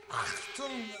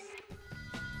Achtung!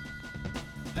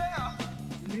 Yeah!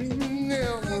 Yeah.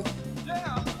 Yeah!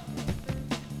 Yeah!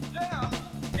 Yeah!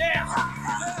 Yeah! Yeah!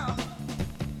 Yeah!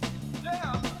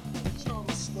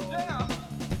 Yeah!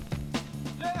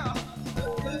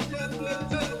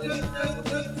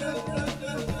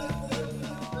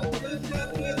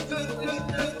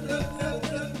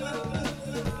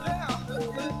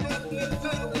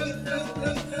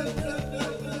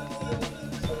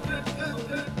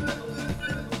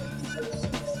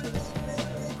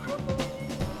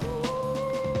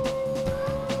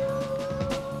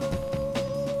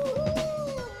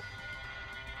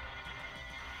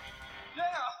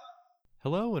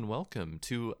 Hello and welcome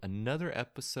to another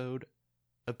episode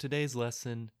of today's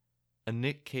lesson, a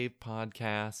Nick Cave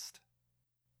podcast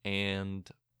and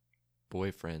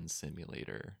boyfriend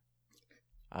simulator.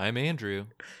 I'm Andrew,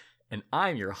 And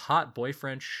I'm your hot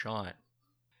boyfriend, Sean.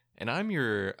 and I'm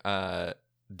your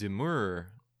demure,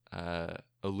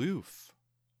 aloof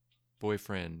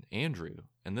boyfriend, Andrew,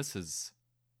 and this is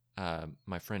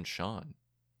my friend Sean.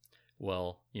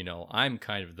 Well, you know, I'm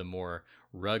kind of the more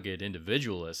rugged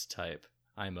individualist type.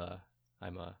 I'm a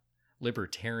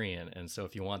libertarian, and so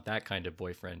if you want that kind of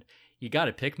boyfriend, you got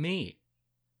to pick me.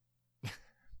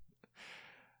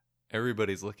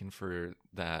 Everybody's looking for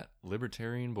that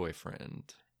libertarian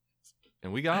boyfriend,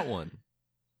 and we got one.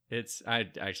 I'm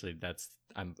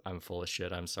full of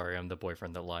shit. I'm sorry. I'm the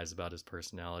boyfriend that lies about his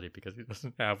personality because he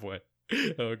doesn't have one.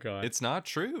 Oh god. It's not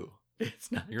true.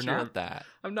 It's not You're true. not that.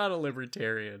 I'm not a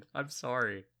libertarian. I'm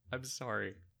sorry.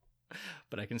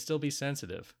 But I can still be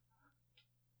sensitive.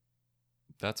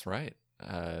 That's right.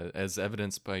 As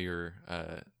evidenced by your,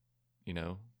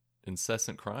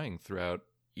 incessant crying throughout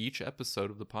each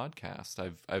episode of the podcast.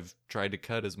 I've tried to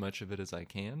cut as much of it as I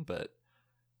can, but,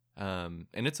 and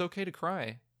it's okay to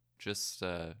cry. Just,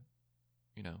 on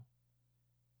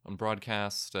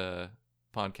broadcast,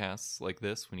 podcasts like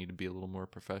this, we need to be a little more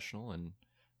professional, and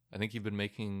I think you've been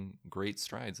making great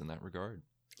strides in that regard.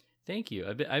 Thank you.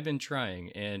 I've been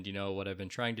trying, and you know what I've been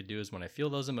trying to do is when I feel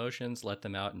those emotions, let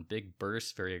them out in big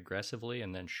bursts very aggressively,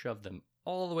 and then shove them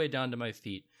all the way down to my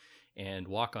feet and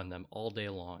walk on them all day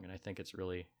long. And I think it's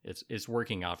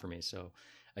working out for me. So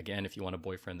again, if you want a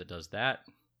boyfriend that does that,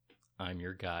 I'm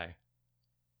your guy.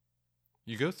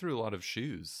 You go through a lot of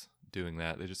shoes doing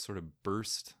that. They just sort of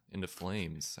burst into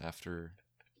flames after,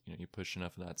 you push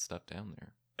enough of that stuff down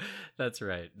there. That's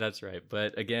right.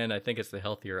 But again, I think it's the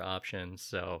healthier option.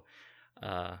 So,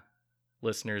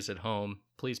 listeners at home,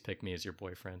 please pick me as your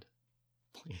boyfriend.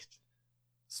 Please.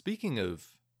 Speaking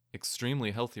of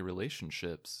extremely healthy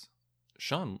relationships,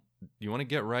 Sean, you want to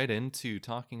get right into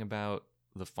talking about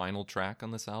the final track on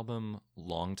this album,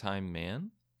 Long Time Man?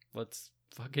 Let's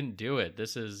fucking do it.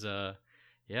 This is, a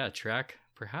track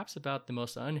perhaps about the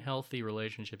most unhealthy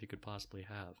relationship you could possibly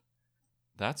have.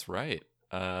 That's right.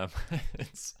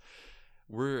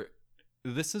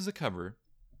 This is a cover,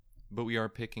 but we are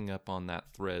picking up on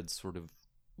that thread sort of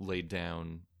laid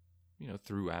down,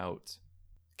 throughout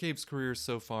Cave's career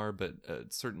so far, but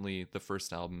certainly the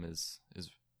first album is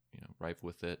rife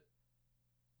with it.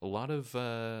 A lot of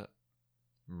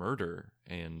murder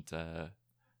and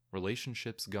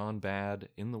relationships gone bad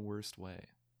in the worst way.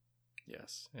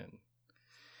 Yes, and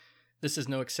this is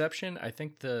no exception. I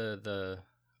think the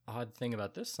odd thing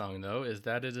about this song, though, is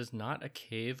that it is not a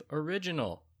Cave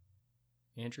original.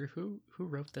 Andrew, who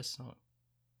wrote this song?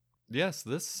 Yes,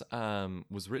 this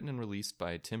was written and released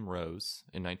by Tim Rose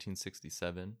in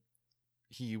 1967.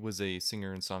 He was a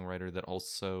singer and songwriter that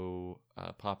also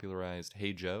popularized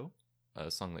Hey Joe,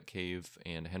 a song that Cave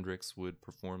and Hendrix would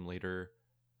perform later.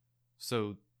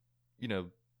 So,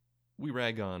 we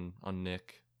rag on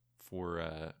Nick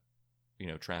for,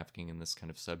 trafficking in this kind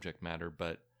of subject matter,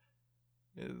 but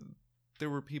there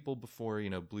were people before,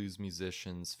 blues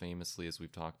musicians, famously, as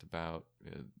we've talked about.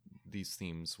 These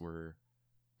themes were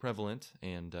prevalent,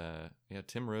 and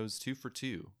Tim Rose, 2 for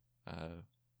 2.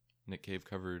 Nick Cave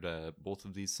covered both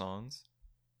of these songs,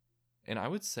 and I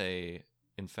would say,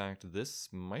 in fact, this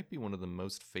might be one of the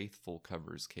most faithful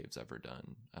covers Cave's ever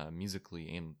done,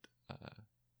 musically and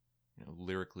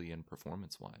lyrically and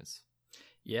performance-wise.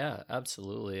 Yeah,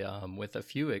 absolutely. With a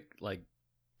few,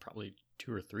 probably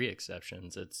 2 or 3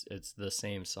 exceptions, it's the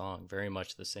same song, very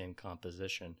much the same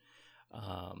composition.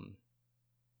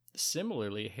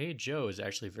 Similarly, Hey Joe is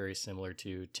actually very similar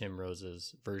to Tim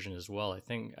Rose's version as well. I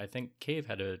think Cave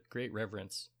had a great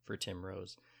reverence for Tim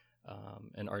Rose,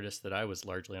 an artist that I was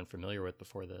largely unfamiliar with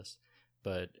before this.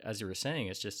 But as you were saying,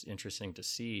 it's just interesting to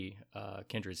see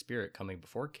Kindred Spirit coming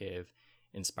before Cave,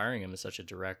 inspiring him in such a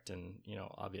direct and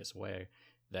obvious way.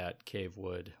 that Cave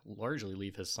would largely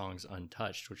leave his songs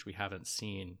untouched, which we haven't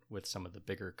seen with some of the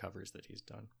bigger covers that he's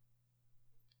done.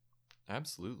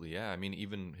 Absolutely, yeah. I mean,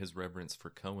 even his reverence for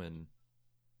Cohen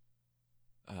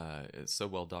is so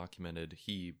well documented.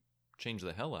 He changed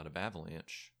the hell out of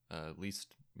Avalanche, at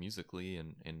least musically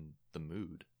and in the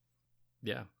mood.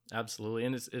 Yeah, absolutely.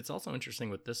 And it's also interesting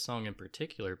with this song in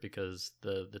particular because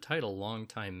the title "Long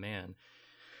Time Man,"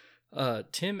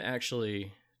 Tim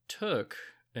actually took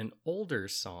an older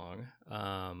song,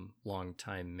 "Long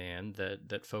Time Man,"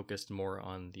 that focused more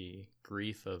on the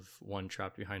grief of one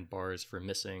trapped behind bars for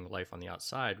missing life on the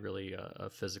outside, really a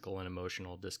physical and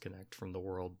emotional disconnect from the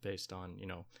world based on,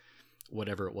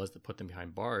 whatever it was that put them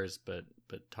behind bars, but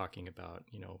talking about,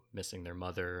 missing their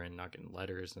mother and not getting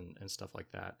letters and stuff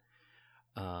like that.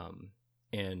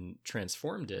 And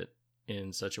transformed it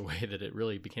in such a way that it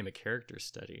really became a character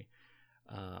study.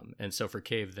 And so for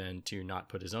Cave then to not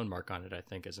put his own mark on it, I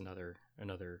think is another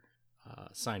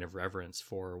sign of reverence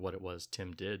for what it was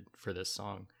Tim did for this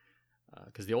song.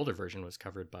 Because the older version was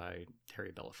covered by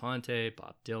Terry Belafonte,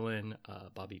 Bob Dylan,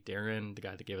 Bobby Darin, the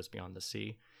guy that gave us Beyond the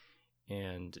Sea,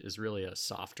 and is really a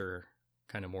softer,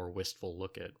 kind of more wistful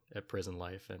look at prison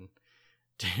life. And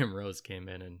Tim Rose came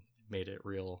in and made it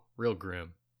real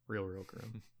grim, real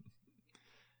grim.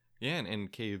 Yeah, and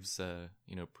Cave's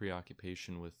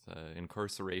preoccupation with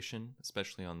incarceration,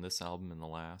 especially on this album and the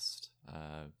last,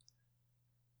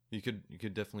 you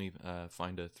could definitely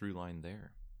find a through line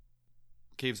there.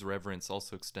 Cave's reverence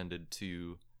also extended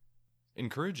to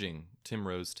encouraging Tim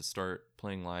Rose to start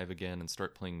playing live again and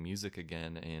start playing music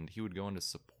again, and he would go on to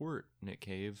support Nick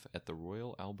Cave at the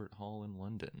Royal Albert Hall in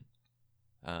London,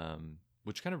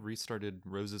 which kind of restarted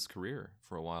Rose's career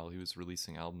for a while. He was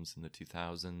releasing albums in the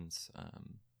 2000s.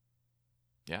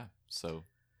 So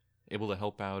able to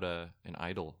help out an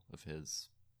idol of his.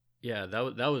 Yeah,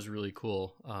 that was really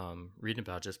cool reading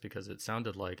about, just because it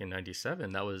sounded like in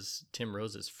 '97 that was Tim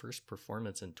Rose's first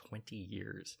performance in 20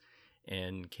 years,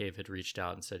 and Cave had reached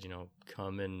out and said,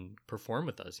 come and perform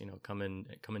with us, come and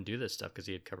do this stuff, because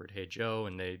he had covered Hey Joe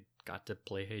and they got to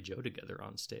play Hey Joe together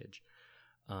on stage.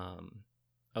 I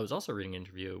was also reading an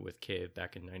interview with Cave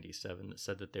back in '97 that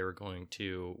said that they were going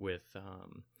to, with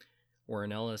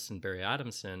Warren Ellis and Barry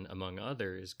Adamson, among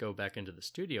others, go back into the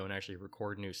studio and actually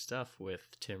record new stuff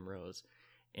with Tim Rose.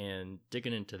 And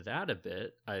digging into that a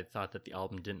bit, I thought that the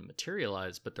album didn't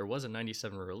materialize, but there was a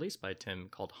 '97 release by Tim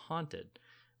called Haunted,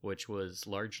 which was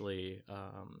largely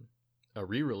a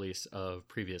re-release of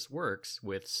previous works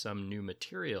with some new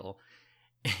material.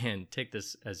 And take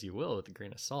this as you will with a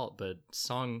grain of salt, but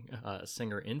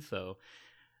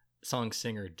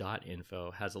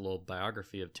songsinger.info has a little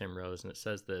biography of Tim Rose, and it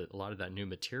says that a lot of that new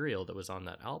material that was on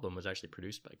that album was actually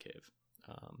produced by Cave.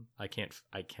 I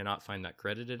cannot find that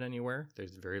credited anywhere.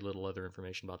 There's very little other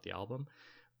information about the album,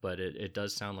 but it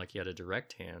does sound like he had a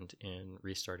direct hand in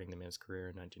restarting the man's career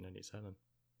in 1997.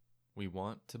 We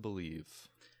want to believe.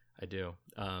 I do.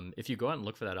 If you go out and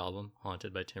look for that album,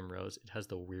 Haunted by Tim Rose, it has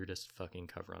the weirdest fucking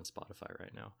cover on Spotify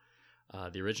right now.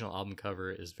 The original album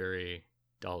cover is very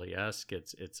Dali-esque.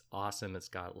 It's awesome. It's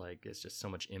got it's just so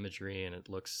much imagery, and it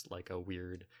looks like a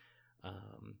weird,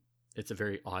 it's a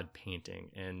very odd painting.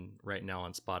 And right now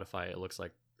on Spotify, it looks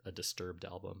like a Disturbed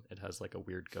album. It has a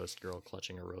weird ghost girl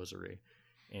clutching a rosary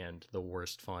and the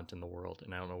worst font in the world.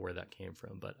 And I don't know where that came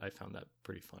from, but I found that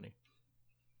pretty funny.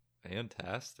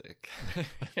 Fantastic.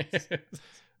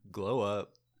 Glow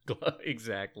up.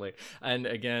 Exactly. And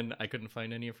again, I couldn't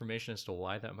find any information as to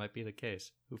why that might be the case.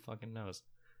 Who fucking knows?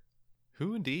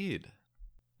 Who indeed?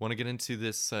 Want to get into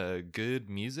this good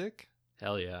music?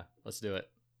 Hell yeah. Let's do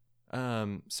it.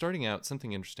 Starting out,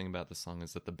 something interesting about the song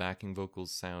is that the backing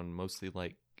vocals sound mostly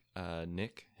like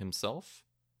Nick himself,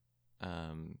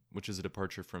 which is a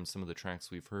departure from some of the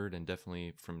tracks we've heard, and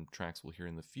definitely from tracks we'll hear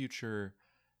in the future.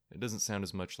 It doesn't sound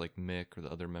as much like Mick or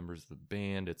the other members of the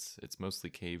band. It's mostly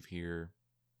Cave here.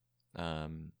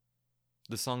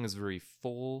 The song is very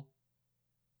full.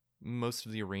 Most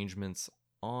of the arrangements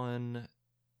on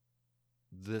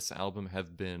this album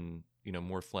have been,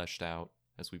 more fleshed out,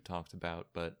 as we've talked about,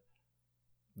 but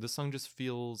the song just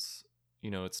feels,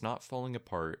 it's not falling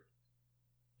apart.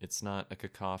 It's not a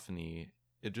cacophony.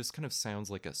 It just kind of sounds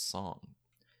like a song.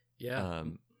 Yeah.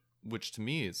 Which to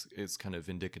me is kind of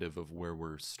indicative of where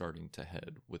we're starting to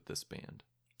head with this band.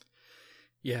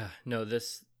 Yeah, no,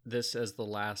 this as the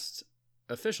last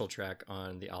official track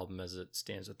on the album as it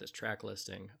stands with this track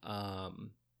listing,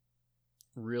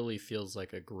 really feels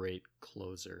like a great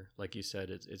closer. Like you said,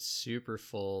 it's super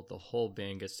full. The whole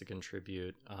band gets to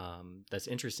contribute. That's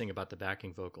interesting about the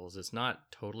backing vocals. It's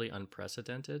not totally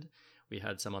unprecedented. We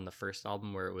had some on the first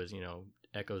album where it was, you know,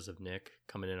 echoes of Nick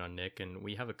coming in on Nick, and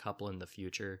we have a couple in the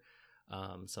future.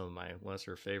 Some of my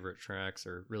lesser favorite tracks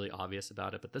are really obvious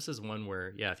about it, but this is one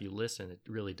where, yeah, if you listen, it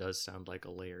really does sound like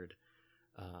a layered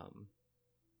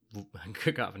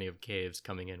cacophony of Caves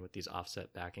coming in with these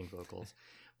offset backing vocals.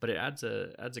 But it adds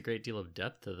a great deal of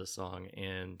depth to the song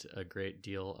and a great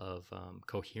deal of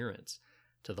coherence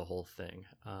to the whole thing.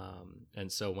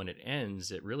 And so when it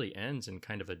ends, it really ends in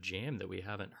kind of a jam that we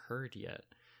haven't heard yet,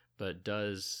 but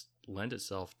does lend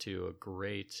itself to a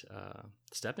great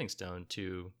stepping stone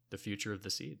to the future of the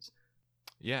Seeds.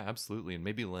 Yeah, absolutely. And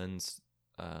maybe lends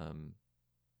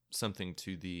something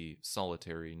to the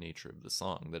solitary nature of the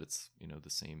song, that it's, you know, the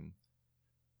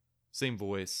same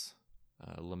voice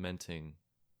lamenting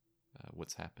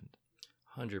what's happened.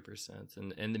 100%.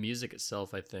 And the music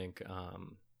itself, I think,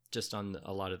 just on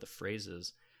a lot of the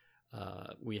phrases,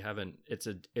 we haven't, it's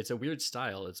a weird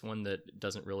style. It's one that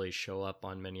doesn't really show up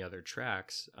on many other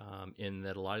tracks, in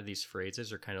that a lot of these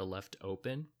phrases are kind of left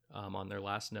open on their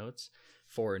last notes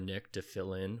for Nick to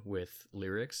fill in with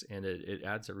lyrics, and it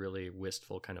adds a really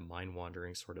wistful kind of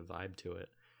mind-wandering sort of vibe to it,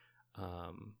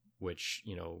 which,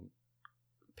 you know,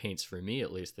 paints, for me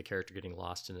at least, the character getting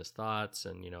lost in his thoughts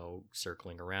and, you know,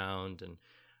 circling around, and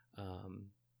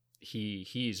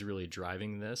he's really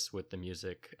driving this with the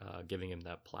music, giving him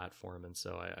that platform. And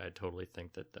so I totally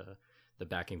think that the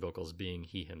backing vocals being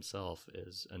he himself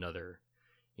is another,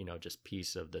 you know, just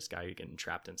piece of this guy getting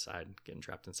trapped inside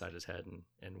his head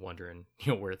and wondering,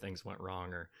 you know, where things went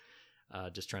wrong, or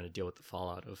just trying to deal with the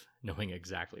fallout of knowing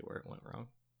exactly where it went wrong.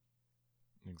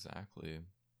 Exactly.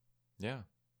 Yeah.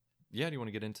 Do you want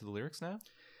to get into the lyrics now?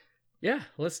 Yeah,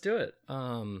 let's do it.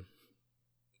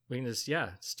 We can just,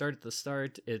 start at the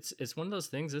start. It's one of those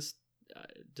things. This,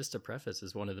 just to preface,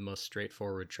 is one of the most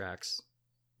straightforward tracks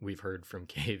we've heard from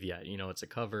Cave yet. You know, it's a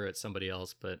cover, it's somebody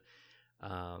else, but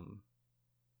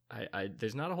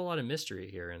there's not a whole lot of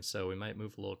mystery here, and so we might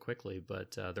move a little quickly.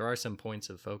 But there are some points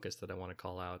of focus that I want to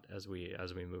call out as we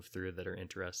move through that are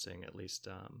interesting. At least,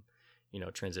 you know,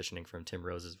 transitioning from Tim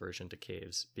Rose's version to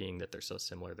Cave's, being that they're so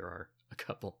similar, there are a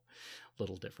couple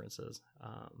little differences.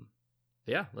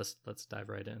 Yeah, let's dive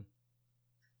right in.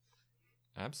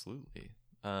 Absolutely.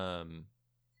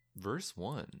 Verse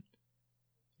 1.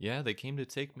 Yeah, they came to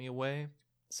take me away,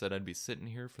 said I'd be sitting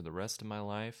here for the rest of my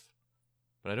life,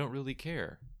 but I don't really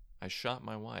care. I shot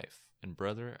my wife, and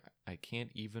brother, I can't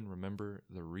even remember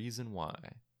the reason why.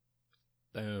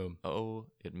 Boom. Oh,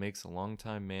 it makes a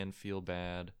long-time man feel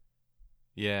bad.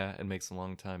 Yeah, it makes a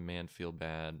long-time man feel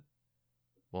bad.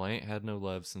 Well, I ain't had no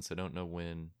love since I don't know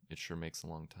when. It sure makes a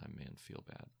long-time man feel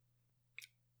bad.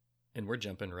 And we're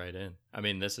jumping right in. I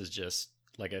mean, this is just,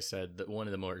 like I said, one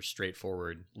of the more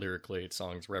straightforward lyrically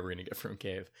songs we're ever going to get from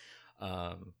Cave.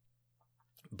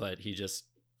 But he just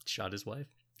shot his wife.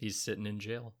 He's sitting in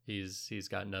jail. He's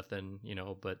got nothing, you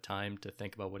know, but time to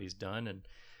think about what he's done, and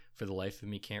for the life of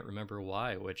me can't remember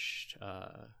why, which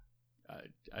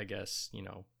I guess, you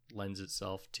know, lends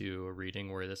itself to a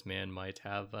reading where this man might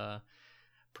have a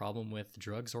problem with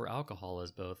drugs or alcohol,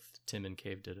 as both Tim and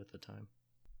Cave did at the time.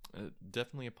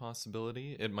 Definitely a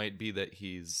possibility. It might be that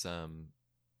he's,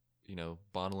 you know,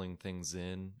 bottling things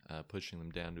in, pushing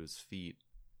them down to his feet,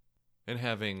 and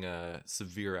having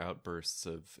severe outbursts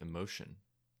of emotion.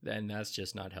 And that's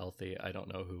just not healthy. I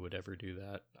don't know who would ever do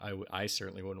that. I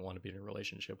certainly wouldn't want to be in a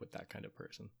relationship with that kind of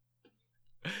person.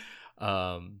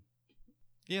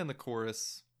 Yeah, in the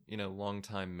chorus, you know,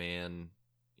 long-time man,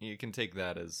 you can take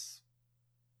that as,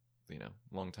 you know,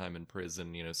 long time in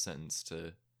prison, you know, sentenced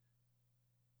to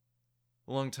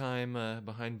a long time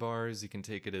behind bars. You can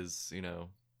take it as, you know,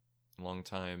 long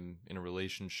time in a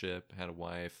relationship, had a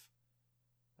wife.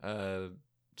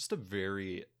 Just a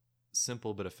very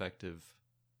simple but effective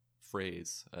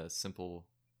phrase, a simple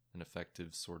and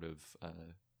effective sort of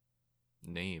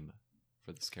name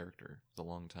for this character, the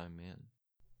long time man.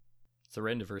 So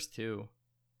right into verse 2,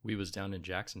 we was down in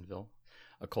Jacksonville.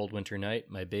 A cold winter night,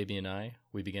 my baby and I,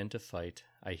 we began to fight.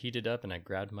 I heated up and I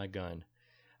grabbed my gun.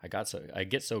 I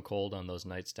get so cold on those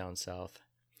nights down south.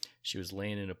 She was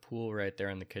laying in a pool right there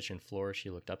on the kitchen floor. She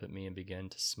looked up at me and began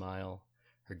to smile,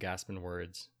 her gasping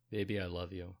words, "Baby, I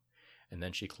love you." And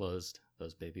then she closed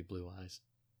those baby blue eyes.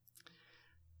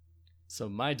 So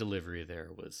my delivery there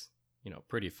was, you know,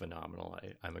 pretty phenomenal.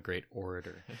 I'm a great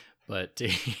orator. But to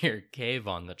hear Cave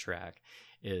on the track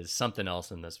is something else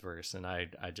in this verse. And I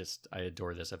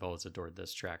adore this. I've always adored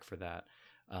this track for that.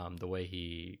 The way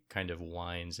he kind of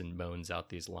whines and moans out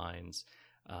these lines.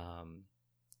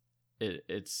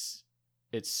 It's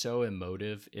so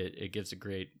emotive. It gives a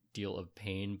great deal of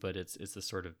pain, but it's the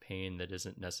sort of pain that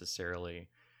isn't necessarily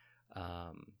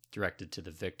directed to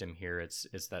the victim here.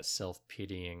 It's that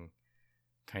self-pitying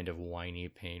kind of whiny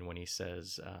pain when he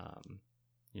says,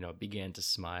 began to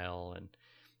smile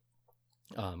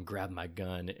and grab my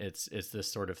gun. It's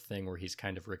this sort of thing where he's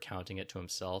kind of recounting it to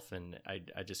himself, and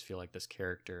I just feel like this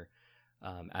character,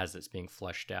 as it's being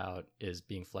fleshed out, is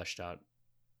being fleshed out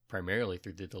primarily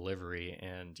through the delivery,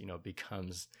 and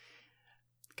becomes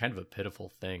kind of a pitiful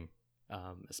thing,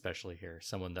 especially here.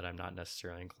 Someone that I'm not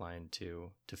necessarily inclined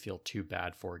to feel too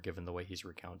bad for, given the way he's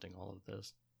recounting all of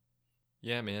this.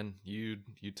 Yeah, man, you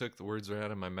took the words right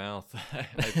out of my mouth.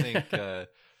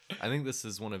 I think this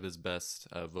is one of his best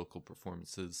vocal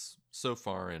performances so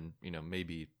far, and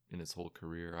maybe in his whole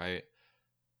career.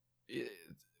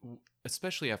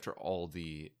 Especially after all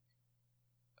the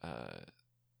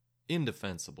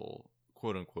indefensible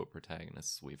quote unquote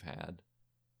protagonists we've had.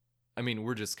 I mean,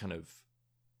 we're just kind of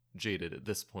jaded at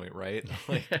this point, right?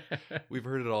 Like, we've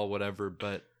heard it all, whatever,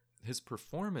 but his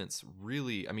performance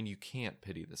really, I mean, you can't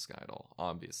pity this guy at all.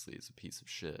 Obviously, he's a piece of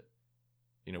shit.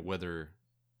 Whether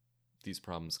these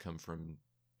problems come from,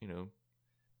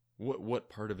 what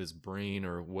part of his brain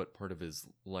or what part of his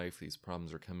life these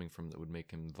problems are coming from that would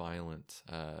make him violent.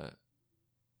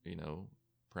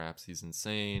 Perhaps he's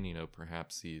insane,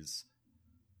 perhaps he's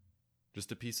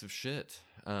just a piece of shit.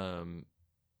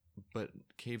 But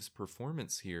Cave's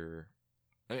performance here,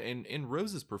 and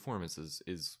Rose's performance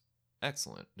is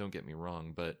excellent, don't get me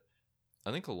wrong, but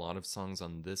I think a lot of songs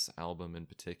on this album in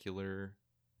particular,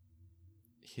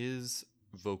 his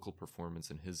vocal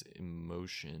performance and his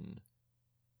emotion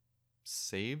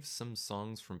saves some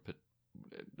songs from,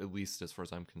 at least as far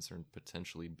as I'm concerned,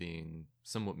 potentially being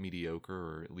somewhat mediocre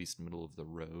or at least middle of the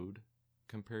road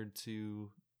compared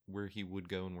to where he would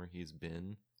go and where he's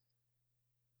been.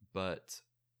 But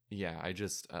yeah, I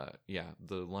just,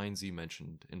 the lines you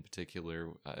mentioned in particular,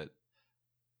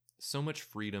 so much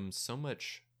freedom, so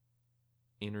much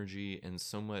energy, and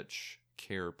so much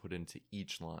care put into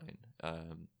each line.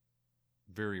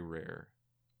 Very rare.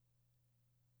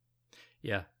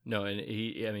 Yeah, no,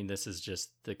 and this is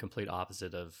just the complete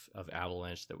opposite of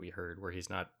Avalanche that we heard, where he's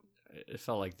not, it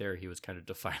felt like there he was kind of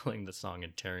defiling the song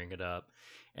and tearing it up.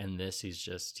 And this,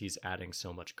 he's adding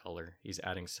so much color. He's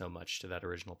adding so much to that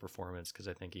original performance, because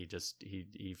I think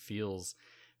he feels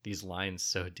these lines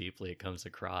so deeply. It comes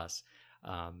across.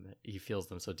 He feels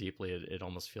them so deeply. It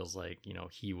almost feels like,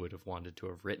 he would have wanted to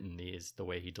have written these the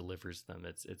way he delivers them.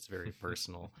 It's very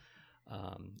personal.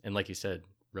 And like you said,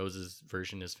 Rose's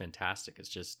version is fantastic. It's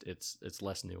just, it's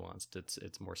less nuanced.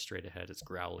 It's more straight ahead. It's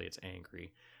growly. It's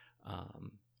angry.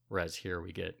 Whereas here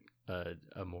we get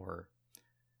a more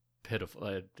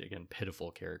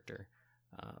pitiful character,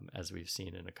 as we've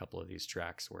seen in a couple of these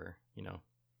tracks where,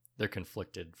 they're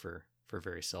conflicted for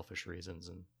very selfish reasons.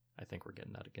 And I think we're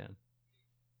getting that again.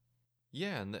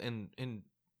 Yeah. And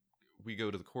we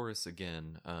go to the chorus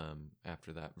again,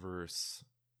 after that verse.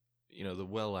 The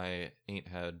well, I ain't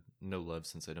had no love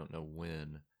since I don't know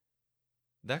when.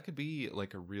 That could be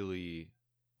like a really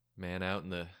man out in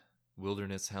the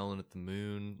wilderness, howling at the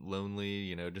moon,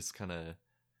 lonely, just kind of,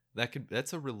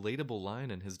 that's a relatable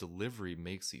line, and his delivery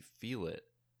makes you feel it.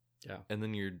 Yeah. And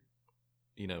then you're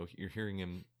hearing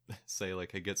him say,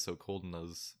 like, I get so cold in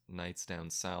those nights down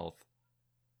south.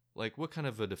 Like, what kind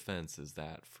of a defense is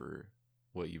that for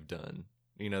what you've done?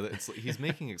 It's he's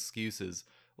making excuses.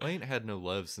 Well, I ain't had no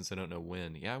love since I don't know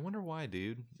when. Yeah, I wonder why,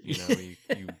 dude. You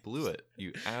blew it.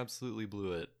 You absolutely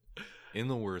blew it in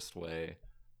the worst way.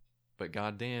 But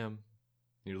goddamn,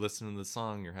 you're listening to the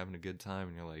song, you're having a good time,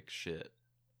 and you're like, shit.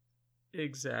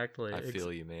 Exactly. I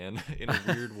feel you, man, in a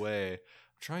weird way. I'm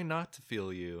trying not to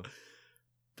feel you.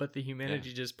 But the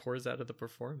humanity just pours out of the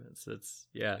performance.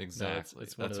 Exactly. No,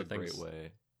 it's one That's of the a things. great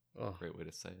way. Oh, great way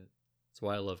to say it. It's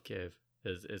why I love Cave.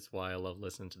 It's why I love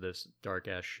listening to this dark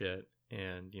ass shit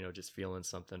and just feeling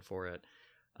something for it.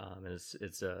 And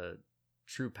it's a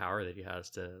true power that he has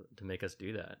to make us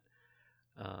do that.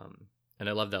 And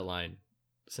I love that line,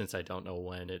 since I don't know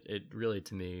when. It really,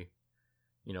 to me,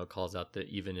 calls out that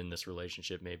even in this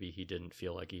relationship, maybe he didn't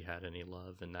feel like he had any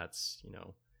love, and that's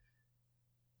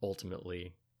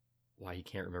ultimately why he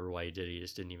can't remember why he did it. He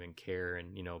just didn't even care.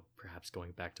 And perhaps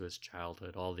going back to his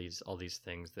childhood, all these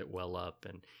things that well up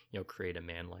and create a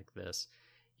man like this.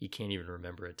 He can't even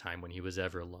remember a time when he was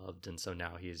ever loved, and so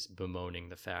now he's bemoaning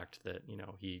the fact that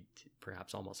he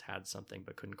perhaps almost had something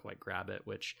but couldn't quite grab it,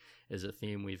 which is a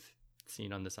theme we've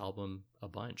seen on this album a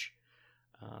bunch.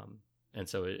 And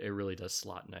so it really does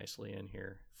slot nicely in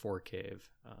here for Cave,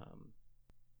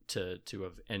 to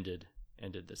have ended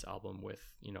this album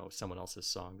with someone else's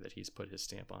song that he's put his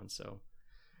stamp on so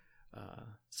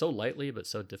lightly but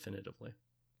so definitively.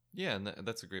 Yeah, and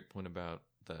that's a great point about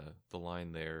the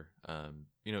line there.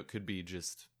 It could be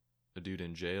just a dude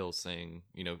in jail saying,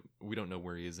 we don't know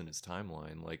where he is in his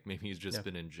timeline. Like maybe he's just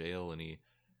been in jail and he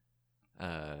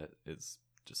is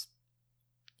just,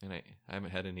 and I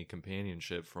haven't had any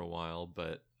companionship for a while,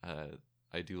 but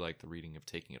I do like the reading of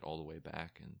taking it all the way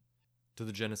back and to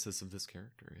the genesis of this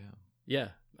character. Yeah,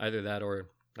 either that or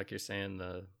like you're saying,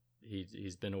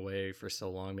 he's been away for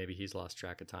so long, maybe he's lost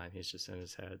track of time. He's just in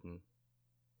his head and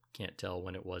can't tell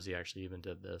when it was he actually even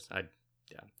did this.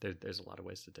 There's a lot of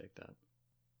ways to take that.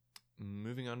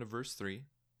 Moving on to verse 3.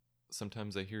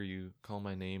 Sometimes I hear you call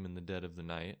my name in the dead of the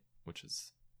night, which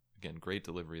is, again, great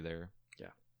delivery there.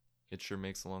 Yeah. It sure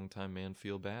makes a long-time man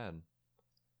feel bad.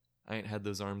 I ain't had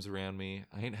those arms around me.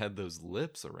 I ain't had those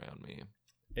lips around me.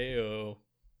 Ayo.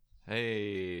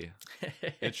 Hey.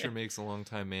 It sure makes a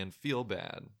long-time man feel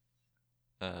bad.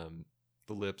 The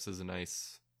lips is a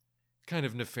nice, kind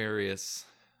of nefarious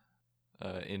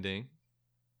ending,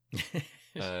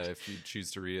 if you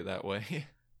choose to read it that way.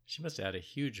 She must have had a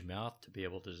huge mouth to be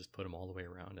able to just put them all the way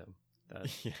around him.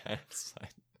 Yes,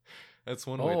 that's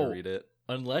one way to read it.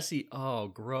 Unless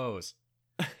gross.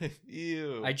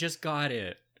 Ew. I just got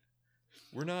it.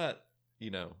 We're not,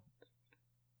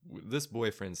 this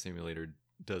boyfriend simulator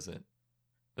doesn't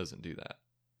do that.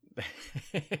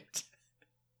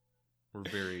 We're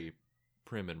very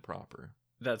prim and proper.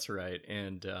 That's right.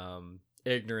 And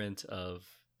ignorant of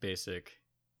basic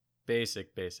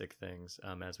things,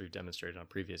 as we've demonstrated on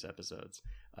previous episodes.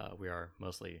 We are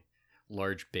mostly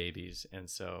large babies, and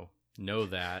so know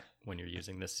that when you're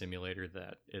using this simulator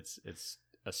that it's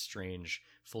a strange,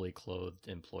 fully clothed,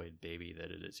 employed baby that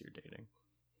it is you're dating.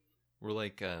 We're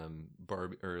like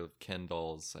Barbie or Ken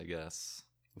dolls, I guess.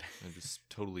 They're just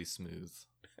totally smooth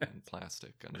and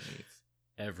plastic underneath.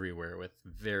 Everywhere with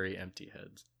very empty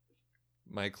heads.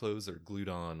 My clothes are glued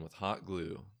on with hot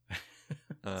glue.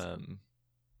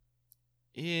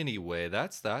 Anyway,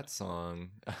 that's that song.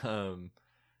 How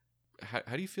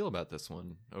do you feel about this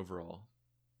one overall?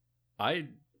 I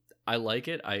like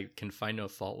it. I can find no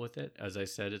fault with it. As I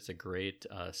said, it's a great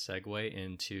segue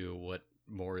into what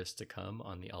more is to come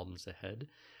on the albums ahead.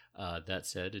 That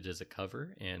said, it is a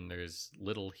cover, and there's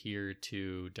little here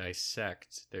to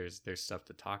dissect. There's stuff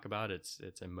to talk about. It's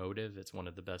emotive. It's one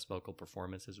of the best vocal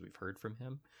performances we've heard from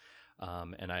him,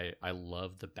 and I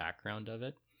love the background of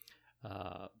it.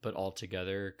 But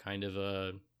altogether, kind of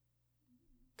a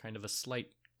slight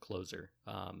closer.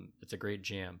 It's a great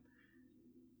jam.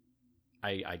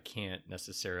 I can't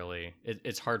necessarily.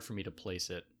 It's hard for me to place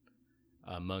it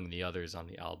among the others on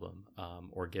the album,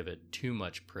 or give it too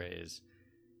much praise,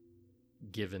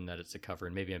 given that it's a cover,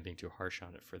 and maybe I'm being too harsh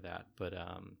on it for that. But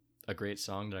a great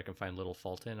song that I can find little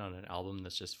fault in on an album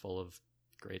that's just full of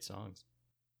great songs.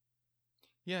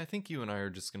 Yeah, I think you and I are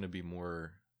just going to be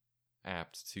more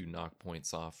apt to knock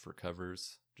points off for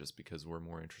covers, just because we're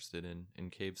more interested in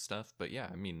Cave stuff. But yeah,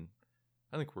 I mean,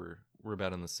 I think we're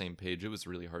about on the same page. It was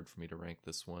really hard for me to rank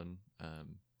this one.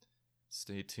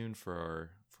 Stay tuned for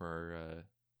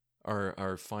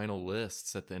our final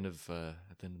lists at the end of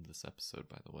this episode,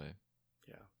 by the way.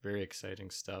 Yeah, very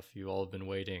exciting stuff. You all have been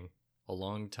waiting, a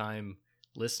long time,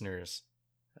 listeners,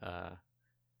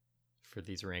 for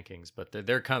these rankings, but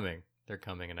they're coming. They're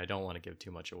coming, and I don't want to give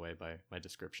too much away by my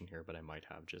description here, but I might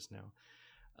have just now.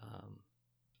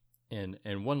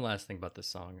 And one last thing about this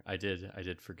song, I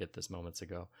did forget this moments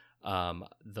ago.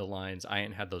 The lines, "I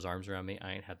ain't had those arms around me,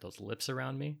 I ain't had those lips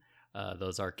around me."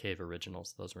 Those are Cave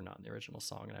originals. Those were not in the original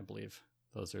song, and I believe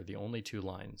those are the only two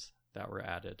lines that were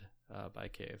added by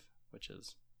Cave, which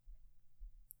is,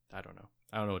 I don't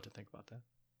know what to think about that.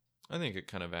 I think it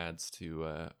kind of adds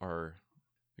to our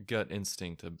gut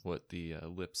instinct of what the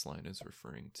lips line is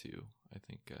referring to. I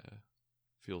think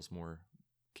feels more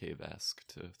Cave-esque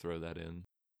to throw that in.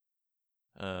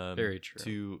 Very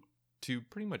true. To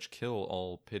pretty much kill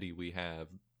all pity we have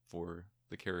for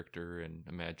the character and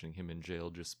imagining him in jail,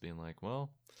 just being like,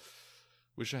 well,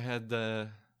 wish I had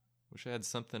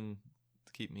something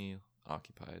to keep me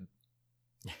occupied.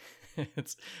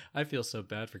 I feel so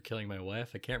bad for killing my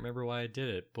wife. I can't remember why I did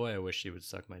it. Boy, I wish she would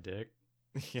suck my dick.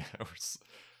 Yeah,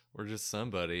 we're just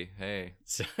somebody. Hey,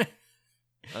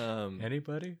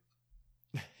 anybody?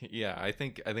 Yeah, I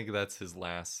think that's his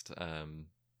last.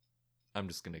 I'm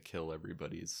just gonna kill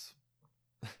everybody's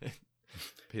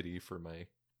pity for my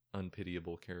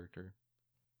unpitiable character.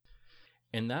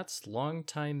 And that's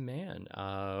Longtime Man.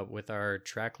 With our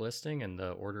track listing and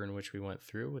the order in which we went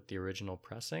through with the original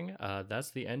pressing,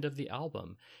 that's the end of the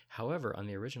album. However, on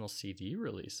the original CD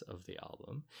release of the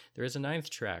album, there is a 9th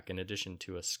track in addition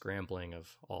to a scrambling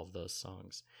of all of those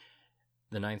songs.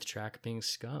 The 9th track being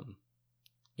Scum.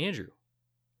 Andrew,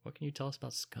 what can you tell us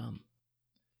about Scum?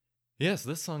 Yes,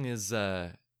 this song is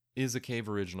a Cave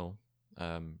original.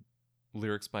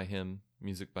 Lyrics by him,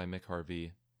 music by Mick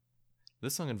Harvey.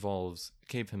 This song involves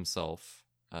Cave himself,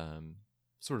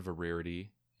 sort of a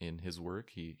rarity in his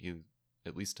work. He,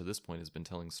 at least to this point, has been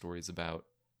telling stories about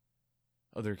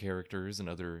other characters and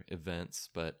other events,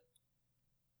 but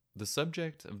the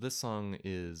subject of this song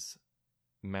is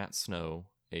Matt Snow,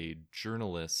 a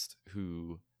journalist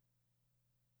who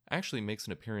actually makes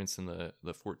an appearance in the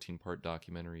 14-part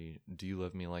documentary Do You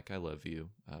Love Me Like I Love You,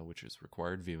 which is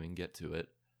required viewing. Get to it.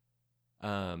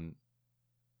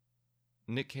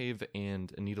 Nick Cave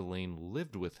and Anita Lane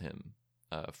lived with him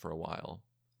for a while.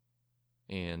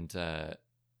 And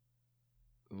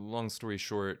long story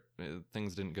short,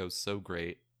 things didn't go so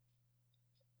great.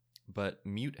 But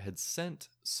Mute had sent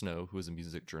Snow, who was a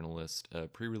music journalist, a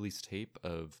pre-release tape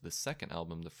of the second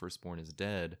album, The Firstborn is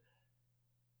Dead.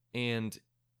 And,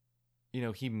 you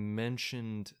know, he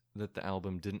mentioned that the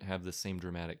album didn't have the same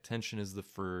dramatic tension as the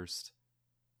first.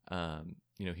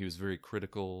 You know, he was very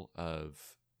critical of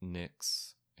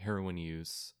Nick's heroin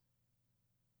use.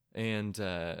 And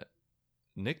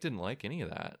Nick didn't like any of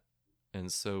that.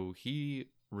 And so he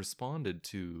responded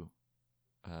to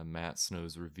Matt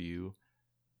Snow's review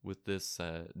with this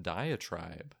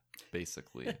diatribe,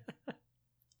 basically.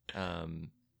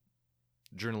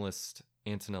 Journalist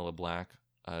Antonella Black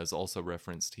is also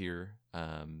referenced here.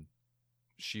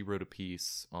 She wrote a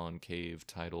piece on Cave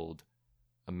titled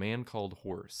A Man Called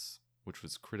Horse, which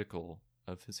was critical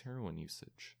of his heroin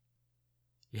usage.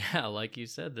 Yeah, like you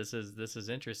said, this is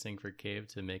interesting for Cave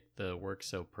to make the work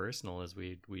so personal, as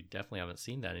we definitely haven't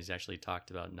seen that. He's actually talked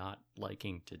about not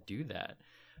liking to do that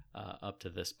up to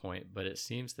this point, but it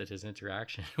seems that his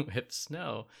interaction with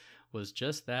Snow was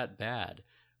just that bad,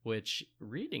 which,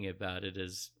 reading about it,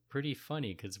 is pretty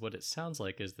funny, because what it sounds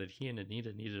like is that he and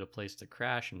Anita needed a place to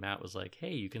crash, and Matt was like,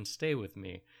 hey, you can stay with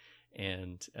me.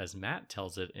 And as Matt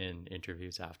tells it in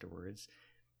interviews afterwards,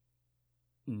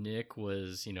 Nick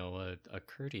was, you know, a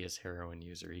courteous heroin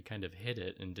user. He kind of hid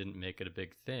it and didn't make it a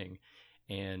big thing.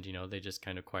 And, you know, they just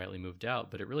kind of quietly moved out.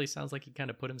 But it really sounds like he kind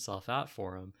of put himself out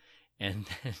for him. And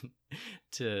then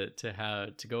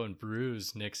to go and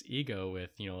bruise Nick's ego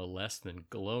with, you know, a less than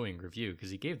glowing review,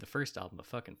 because he gave the first album a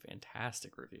fucking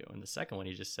fantastic review. And the second one,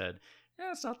 he just said,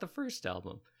 yeah, it's not the first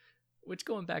album. Which,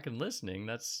 going back and listening,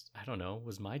 that's, I don't know,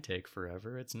 was my take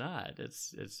forever. It's not.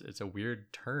 It's a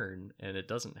weird turn, and it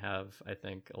doesn't have, I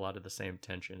think, a lot of the same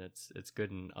tension. It's good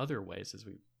in other ways, as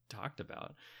we've talked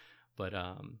about. But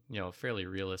you know, a fairly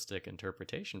realistic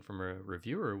interpretation from a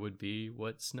reviewer would be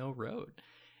what Snow wrote.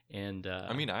 And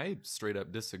I mean, I straight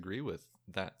up disagree with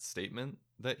that statement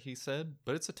that he said,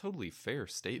 but it's a totally fair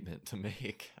statement to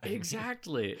make.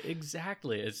 Exactly.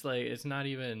 It's like, it's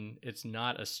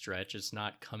not a stretch. It's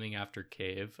not coming after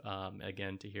Cave.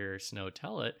 Again, to hear Snow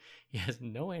tell it, he has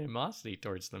no animosity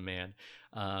towards the man.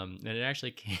 And it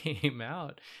actually came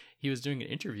out. He was doing an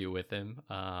interview with him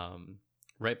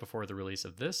right before the release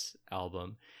of this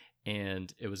album,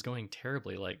 and it was going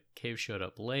terribly. Like, Cave showed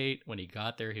up late. When he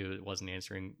got there, he wasn't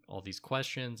answering all these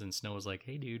questions, and Snow was like,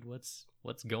 hey dude, what's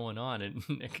going on? And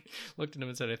Nick looked at him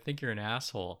and said, I think you're an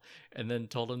asshole, and then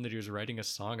told him that he was writing a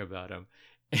song about him.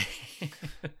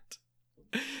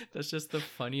 That's just the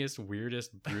funniest,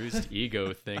 weirdest, bruised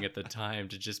ego thing at the time,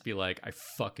 to just be like, I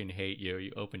fucking hate you.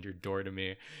 You opened your door to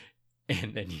me,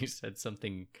 and then you said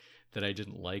something that I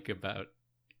didn't like about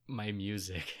my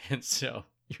music, and so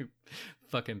you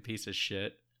fucking piece of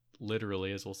shit,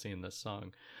 literally, as we'll see in this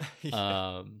song.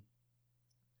 Yeah.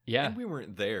 Yeah. And we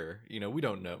weren't there. You know, we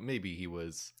don't know. Maybe he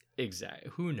was. Exactly.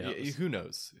 Who knows? Who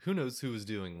knows? Who knows who was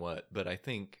doing what? But I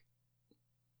think,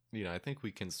 you know, I think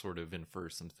we can sort of infer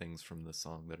some things from the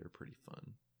song that are pretty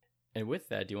fun. And with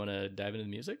that, do you want to dive into the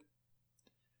music?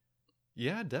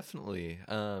 Yeah, definitely.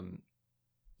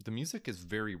 The music is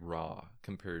very raw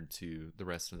compared to the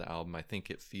rest of the album. I think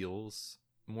it feels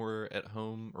more at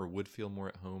home, or would feel more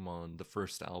at home on the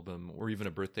first album, or even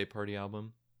a Birthday Party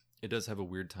album. It does have a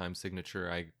weird time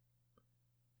signature. I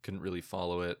couldn't really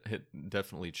follow it. It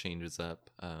definitely changes up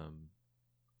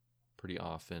pretty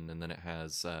often, and then it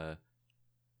has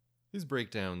these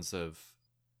breakdowns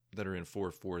that are in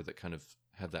 4/4 that kind of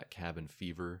have that Cabin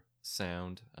Fever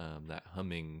sound, that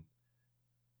humming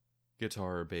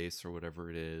guitar or bass or whatever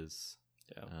it is.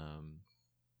 Yeah.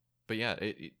 But yeah,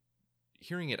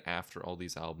 hearing it after all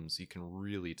these albums, you can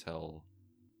really tell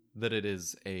that it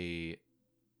is a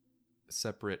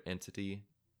separate entity,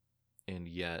 and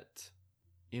yet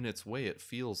in its way it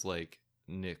feels like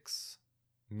Nick's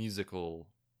musical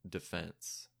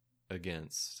defense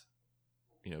against,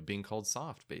 you know, being called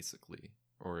soft, basically,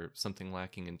 or something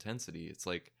lacking intensity. It's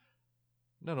like,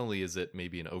 not only is it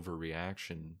maybe an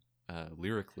overreaction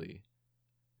lyrically,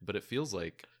 but it feels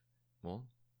like, well,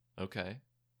 okay,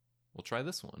 we'll try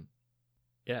this one.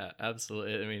 Yeah,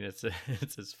 absolutely. I mean, it's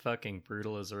it's as fucking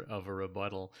brutal of a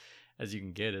rebuttal as you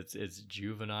can get. It's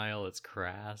juvenile, it's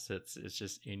crass, it's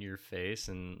just in your face,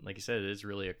 and like you said, it is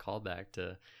really a callback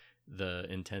to the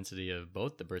intensity of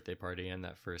both the birthday party and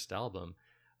that first album,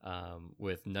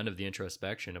 with none of the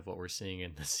introspection of what we're seeing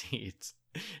in the Seeds,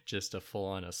 just a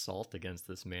full-on assault against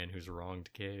this man who's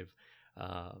wronged Cave.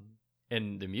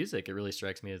 And the music, it really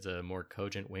strikes me as a more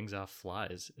cogent Wings Off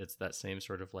Flies. It's that same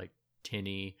sort of like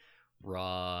tinny,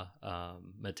 raw,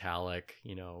 metallic,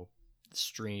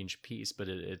 strange piece, but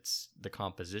it's the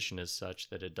composition is such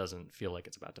that it doesn't feel like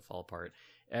it's about to fall apart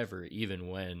ever, even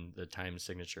when the time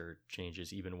signature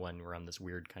changes, even when we're on this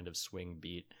weird kind of swing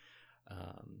beat.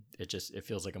 It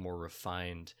feels like a more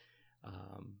refined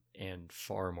and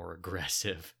far more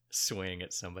aggressive swing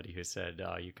at somebody who said,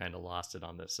 "Oh, you kind of lost it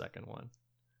on this second one."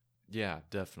 Yeah,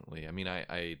 definitely. I mean,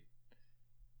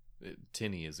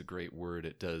 tinny is a great word.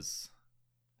 It does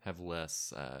have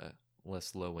less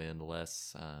low end,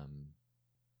 less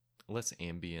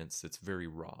ambience. It's very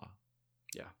raw.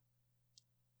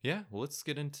 Yeah. Well, let's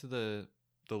get into the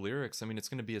lyrics. I mean, it's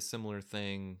going to be a similar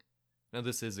thing. Now,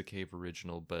 this is a Cave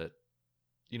original, but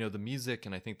the music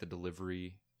and I think the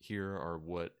delivery here are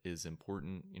what is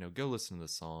important. Go listen to the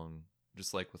song.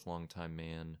 Just like with Longtime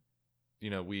Man,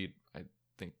 I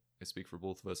think I speak for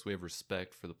both of us. We have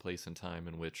respect for the place and time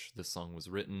in which this song was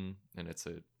written, and it's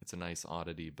a nice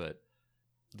oddity. But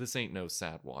this ain't no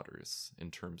Sad Waters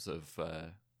in terms of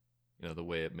the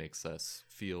way it makes us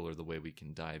feel or the way we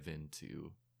can dive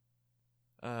into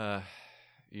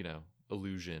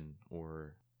illusion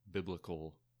or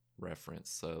biblical reference.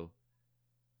 So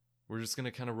we're just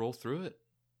gonna kind of roll through it.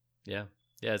 Yeah,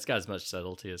 it's got as much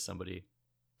subtlety as somebody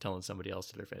telling somebody else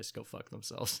to their face, "Go fuck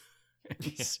themselves."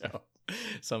 So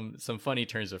some funny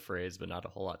turns of phrase, but not a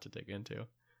whole lot to dig into.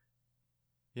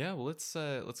 Yeah, well, let's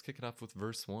kick it off with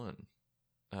verse 1.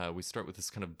 We start with this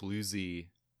kind of bluesy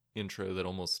intro that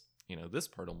almost, this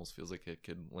part almost feels like it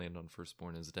could land on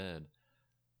Firstborn is Dead.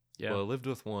 Yeah. Well, I lived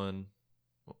with one.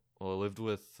 Well, I lived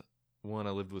with one.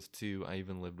 I lived with two. I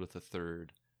even lived with a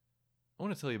third. I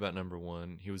want to tell you about number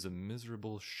 1. He was a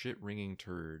miserable, shit-ringing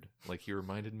turd. Like, he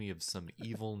reminded me of some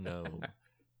evil gnome.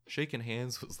 Shaking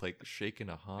hands was like shaking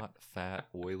a hot, fat,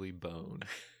 oily bone.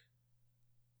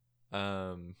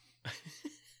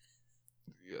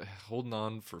 Holding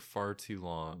on for far too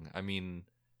long. I mean,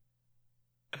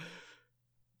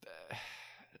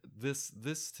 this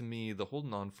to me, the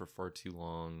holding on for far too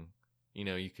long,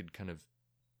 you could kind of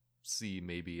see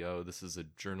maybe, oh, this is a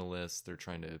journalist. They're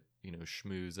trying to,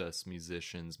 schmooze us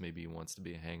musicians. Maybe he wants to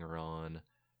be a hanger-on.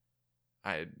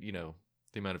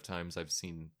 The amount of times I've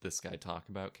seen this guy talk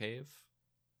about Cave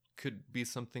could be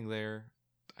something there.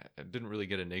 I didn't really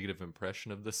get a negative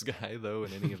impression of this guy, though,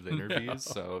 in any of the interviews,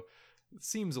 No. So it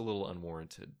seems a little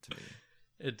unwarranted to me.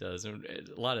 It does. A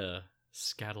lot of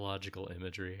scatological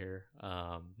imagery here.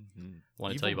 Want to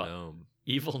Evil tell you about gnome.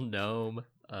 evil gnome,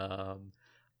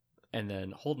 and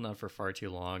then holding on for far too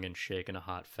long and shaking a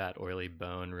hot, fat, oily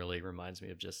bone really reminds me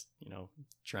of just,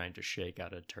 trying to shake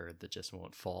out a turd that just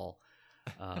won't fall.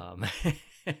 And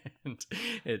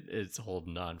it's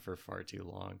holding on for far too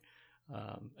long.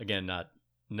 Again,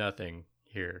 nothing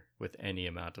here with any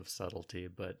amount of subtlety,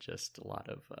 but just a lot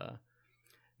of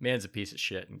man's a piece of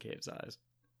shit in Cave's eyes.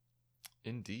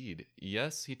 Indeed.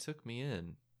 Yes, he took me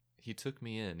in. He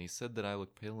said that I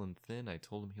looked pale and thin. I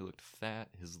told him he looked fat.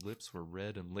 His lips were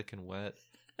red and licking wet.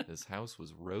 His house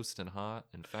was roasting hot.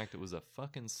 In fact, it was a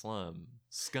fucking slum.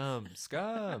 Scum.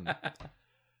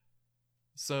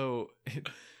 So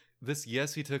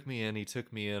yes, he took me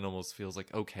in almost feels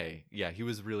like, okay, yeah, he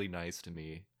was really nice to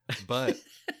me. But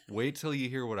wait till you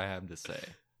hear what I have to say.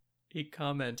 He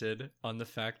commented on the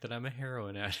fact that I'm a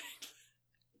heroin addict.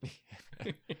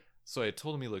 So I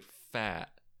told him he looked fat.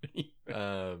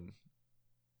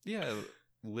 Yeah,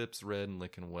 lips red and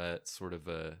licking wet, sort of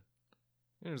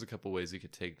there's a couple ways you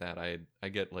could take that. I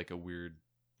get like a weird,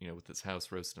 with this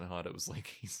house roasting hot, it was like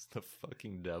he's the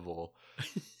fucking devil.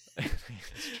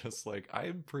 It's just like,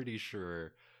 I'm pretty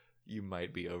sure you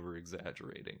might be over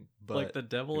exaggerating, but like the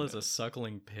devil is a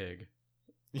suckling pig.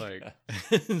 Like,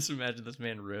 just imagine this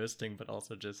man roasting, but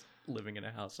also just living in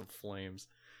a house of flames.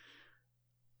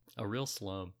 A real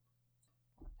slum.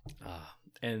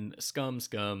 And scum,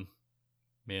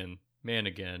 man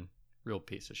again, real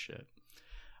piece of shit.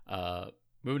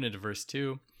 Moving into verse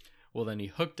 2. Well, then he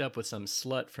hooked up with some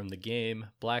slut from the game,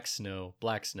 Black Snow,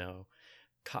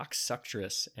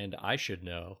 cocksuctress, and I should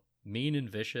know. Mean and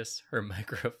vicious, her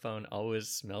microphone always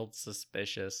smelled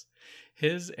suspicious.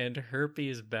 His and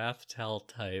herpes bath towel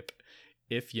type,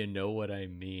 if you know what I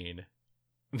mean.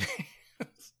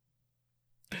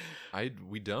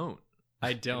 We don't.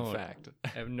 I don't. In fact, I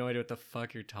have no idea what the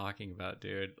fuck you're talking about,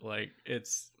 dude. Like, it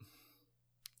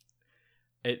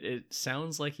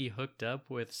sounds like he hooked up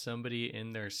with somebody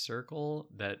in their circle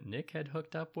that Nick had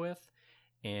hooked up with,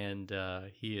 and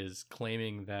he is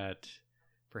claiming that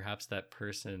perhaps that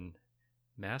person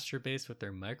masturbates with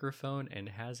their microphone and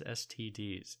has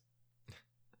STDs.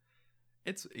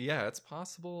 It's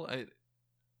possible.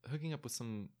 Hooking up with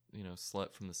some,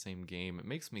 slut from the same game, it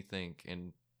makes me think,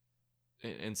 and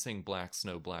saying black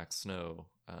snow,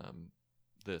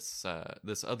 this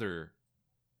other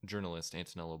journalist,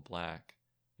 Antonella Black,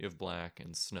 you have Black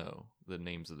and Snow, the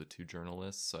names of the two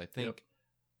journalists. So I think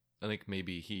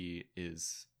maybe he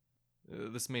is,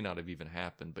 this may not have even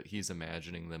happened, but he's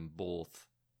imagining them both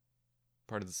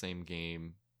part of the same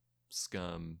game,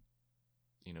 scum,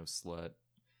 slut,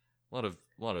 a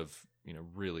lot of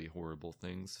really horrible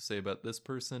things to say about this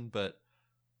person, but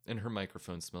and her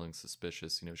microphone smelling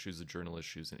suspicious. She was a journalist,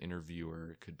 she was an interviewer.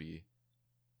 It could be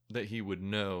that he would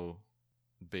know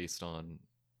based on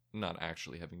not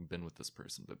actually having been with this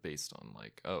person, but based on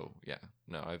like, oh yeah,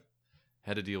 no, I've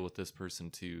had to deal with this person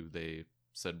too. They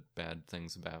said bad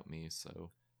things about me,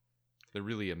 so they're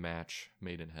really a match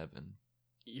made in heaven.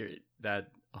 That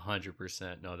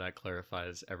 100%. No, that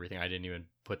clarifies everything. I didn't even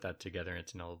put that together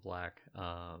into Noah Black.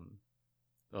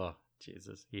 Oh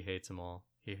Jesus, he hates them all.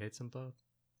 He hates them both.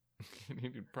 He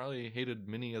probably hated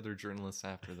many other journalists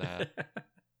after that.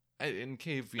 In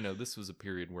Cave, this was a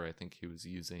period where I think he was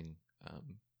using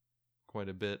quite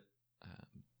a bit,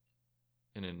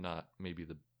 and in not maybe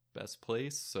the best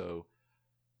place. So,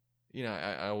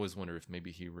 I always wonder if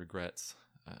maybe he regrets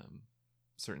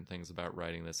certain things about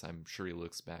writing this. I'm sure he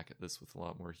looks back at this with a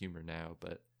lot more humor now,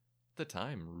 but at the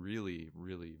time, really,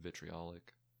 really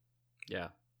vitriolic. Yeah.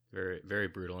 Very, very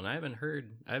brutal. And I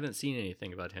haven't seen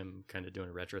anything about him kind of doing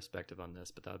a retrospective on this,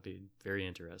 but that would be very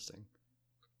interesting.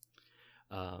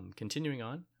 Continuing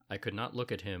on, I could not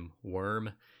look at him.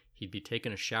 Worm. He'd be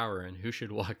taking a shower, and who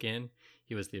should walk in?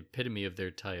 He was the epitome of their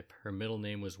type. Her middle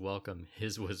name was Welcome.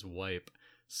 His was Wipe.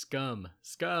 Scum.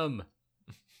 Scum.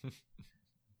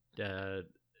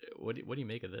 What do you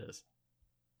make of this?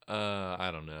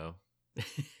 I don't know.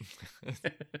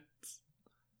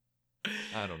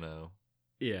 I don't know.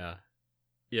 Yeah.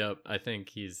 Yep. I think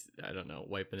he's, I don't know,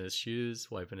 wiping his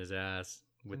shoes, wiping his ass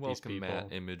with Welcome these people. mat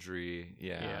imagery.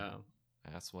 Yeah.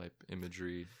 Ass wipe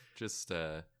imagery. Just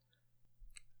a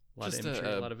lot of imagery,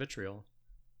 a lot of vitriol.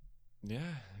 Yeah,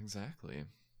 exactly.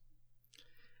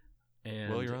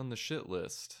 And well, you're on the shit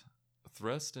list.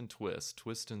 Thrust and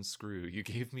twist and screw. You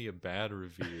gave me a bad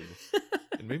review.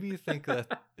 And maybe you think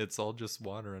that it's all just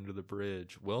water under the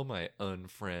bridge. Well, my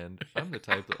unfriend, I'm the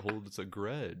type that holds a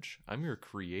grudge. I'm your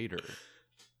creator.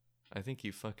 I think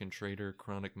you fucking traitor,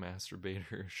 chronic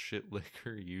masturbator, shit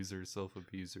licker, user,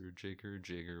 self-abuser,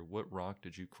 jigger. What rock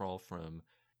did you crawl from?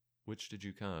 Which did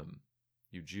you come?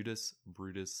 You Judas,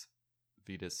 Brutus,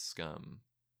 Vetus scum.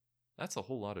 That's a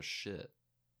whole lot of shit.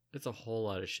 It's a whole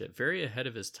lot of shit. Very ahead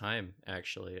of his time,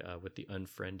 actually, with the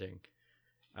unfriending.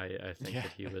 I think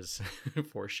that he was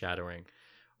foreshadowing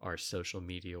our social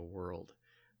media world.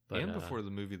 But, and before the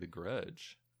movie The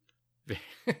Grudge.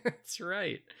 That's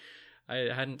right. I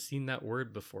hadn't seen that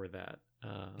word before that.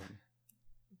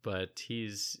 But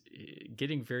he's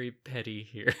getting very petty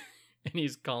here. And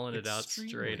he's calling it out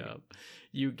straight up.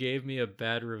 You gave me a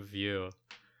bad review.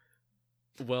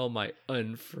 Well, my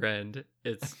unfriend.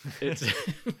 It's This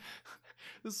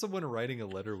is someone writing a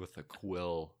letter with a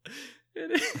quill.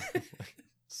 It is.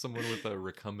 Someone with a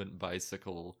recumbent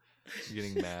bicycle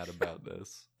getting mad about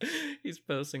this. He's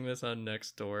posting this on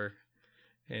Nextdoor,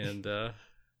 and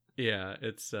yeah,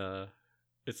 it's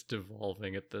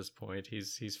devolving at this point.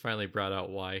 He's finally brought out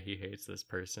why he hates this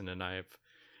person, and I've,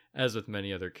 as with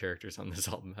many other characters on this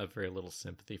album, have very little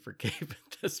sympathy for Gabe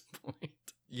at this point.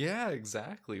 Yeah,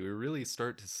 exactly. We really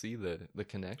start to see the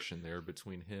connection there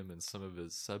between him and some of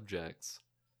his subjects.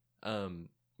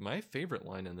 My favorite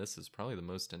line in this is probably the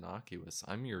most innocuous.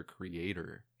 I'm your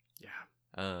creator.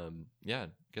 Yeah. Yeah,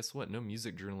 guess what? No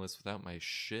music journalist without my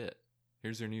shit.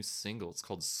 Here's their new single. It's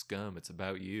called Scum. It's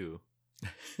about you.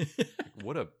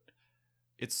 Like,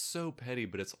 it's so petty,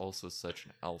 but it's also such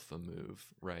an alpha move,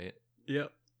 right?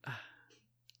 Yep.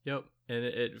 Yep. And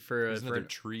it for another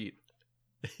treat.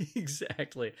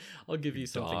 Exactly. I'll give you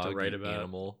something Dog, to write about.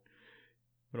 Animal.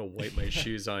 I'm gonna wipe my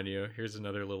shoes on you. Here's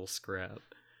another little scrap.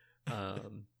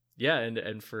 Yeah,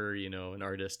 and for, an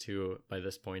artist who by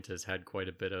this point has had quite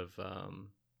a bit of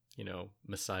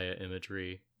Messiah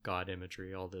imagery, God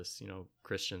imagery, all this,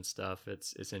 Christian stuff.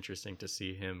 It's interesting to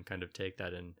see him kind of take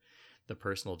that in the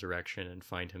personal direction and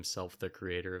find himself the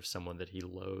creator of someone that he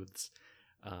loathes,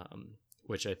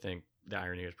 which I think the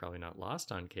irony is probably not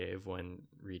lost on Cave when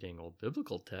reading old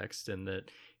biblical text, and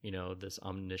that, this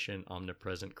omniscient,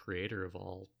 omnipresent creator of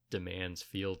all demands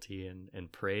fealty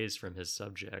and praise from his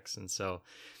subjects. And so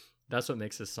that's what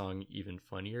makes this song even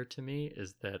funnier to me,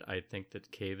 is that I think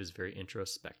that Cave is very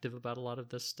introspective about a lot of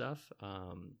this stuff.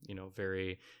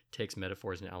 Very takes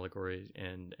metaphors and allegories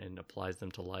and applies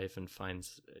them to life and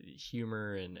finds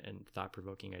humor and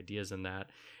thought-provoking ideas in that.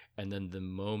 And then the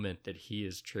moment that he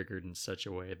is triggered in such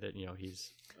a way that,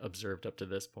 he's observed up to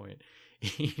this point,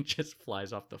 he just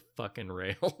flies off the fucking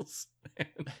rails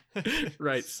and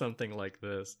writes something like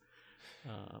this.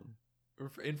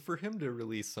 And for him to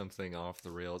release something off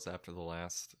the rails after the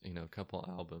last, couple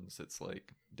albums, it's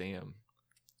like, damn.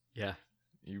 Yeah.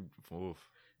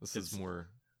 This is more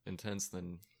intense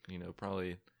than,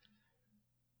 probably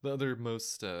the other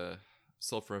most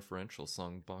self-referential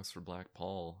song, Box for Black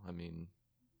Paul. I mean,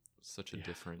 such a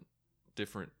different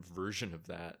version of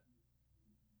that.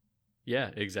 Yeah,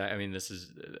 exactly. I mean, this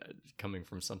is coming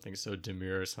from something so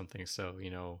demure, something so,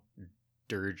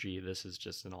 dirgy. This is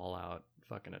just an all-out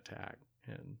fucking attack.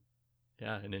 And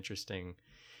yeah, an interesting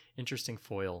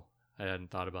foil. I hadn't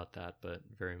thought about that, but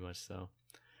very much so.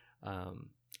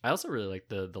 I also really like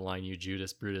the line, "You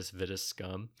Judas, Brutus, Vitus,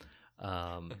 scum,"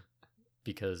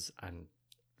 because I'm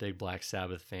a big Black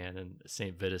Sabbath fan, and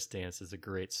St. Vitus Dance is a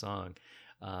great song.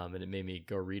 And it made me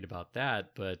go read about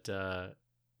that. But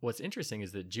what's interesting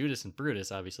is that Judas and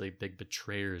Brutus, obviously big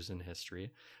betrayers in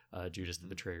history. Judas, the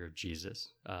betrayer of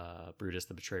Jesus. Brutus,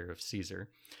 the betrayer of Caesar.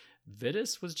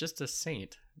 Vitus was just a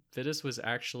saint. Vitus was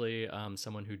actually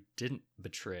someone who didn't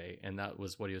betray, and that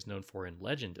was what he was known for in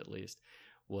legend, at least,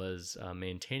 was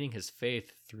maintaining his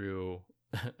faith through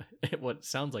what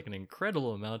sounds like an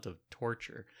incredible amount of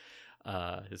torture.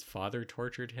 His father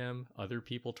tortured him. Other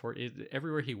people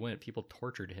everywhere he went, people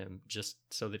tortured him just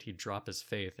so that he'd drop his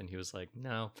faith. And he was like,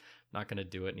 "No, I'm not going to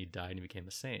do it." And he died and he became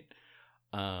a saint.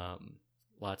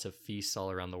 Lots of feasts all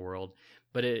around the world.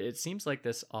 But it seems like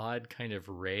this odd kind of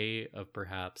ray of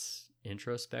perhaps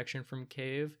introspection from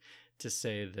Cave to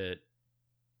say that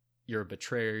you're a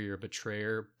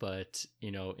betrayer, but,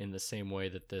 in the same way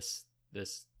that this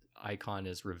icon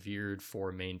is revered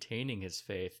for maintaining his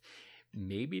faith,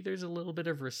 maybe there's a little bit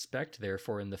of respect there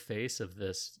for, in the face of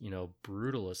this,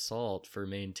 brutal assault, for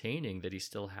maintaining that he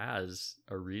still has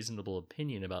a reasonable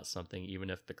opinion about something, even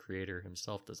if the creator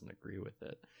himself doesn't agree with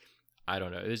it. I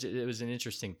don't know. It was an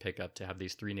interesting pickup to have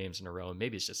these three names in a row, and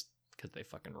maybe it's just because they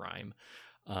fucking rhyme.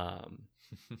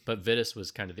 But Vitus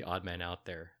was kind of the odd man out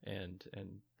there, and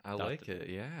I like it.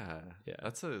 Yeah.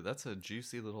 That's a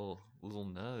juicy little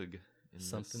nug in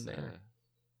something this, there.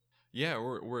 Yeah,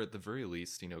 or at the very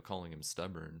least, calling him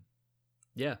stubborn.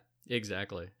 Yeah,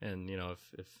 exactly. And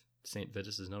if Saint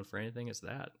Vitus is known for anything, it's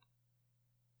that.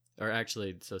 Or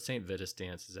actually, so Saint Vitus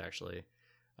Dance is actually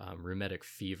rheumatic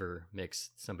fever makes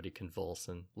somebody convulse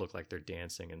and look like they're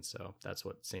dancing, and so that's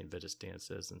what Saint Vitus Dance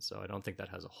is. And so I don't think that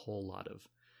has a whole lot of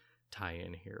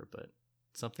tie-in here, but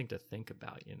something to think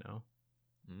about,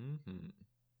 Mm-hmm.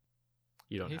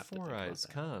 You don't Hey, have to Four think Eyes,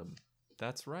 about that. come.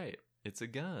 That's right. It's a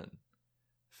gun.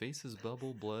 Faces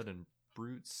bubble blood and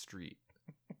brute street.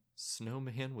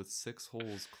 Snowman with 6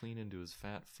 holes clean into his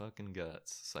fat fucking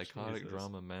guts. Psychotic Jesus.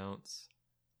 drama mounts.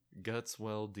 Guts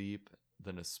well deep.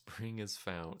 Then a spring is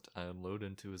found. I unload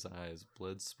into his eyes.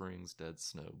 Blood springs, dead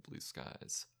snow, blue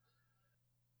skies.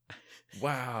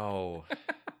 Wow.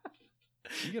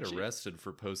 You get arrested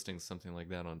for posting something like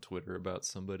that on Twitter about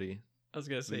somebody I was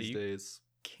gonna say, these you days.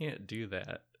 can't do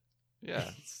that. Yeah,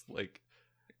 it's like,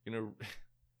 even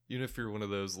if you're one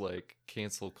of those like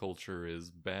cancel culture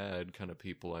is bad kind of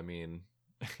people, I mean,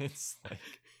 it's like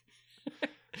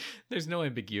There's no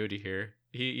ambiguity here.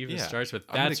 He even Yeah, starts with,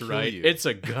 I'm gonna "That's kill right, you." it's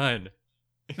a gun."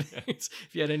 If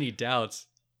you had any doubts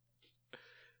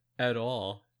at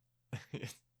all,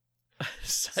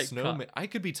 snowman. I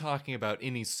could be talking about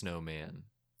any snowman.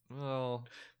 Well,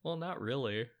 not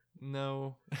really.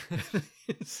 no.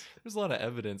 There's a lot of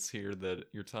evidence here that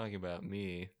you're talking about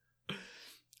me.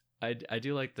 I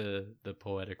do like the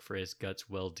poetic phrase, "Guts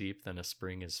well deep, then a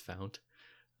spring is found."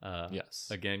 Yes.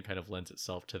 Again, kind of lends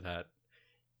itself to that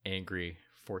angry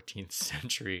 14th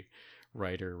century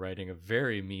writer writing a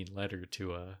very mean letter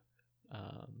to a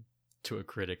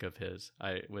critic of his.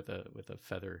 With a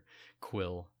feather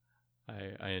quill.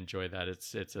 I enjoy that.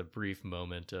 It's a brief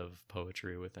moment of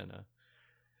poetry within a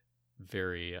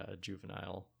very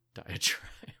juvenile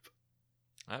diatribe.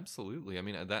 Absolutely. I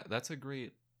mean, that's a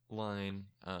great line,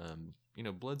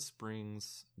 Blood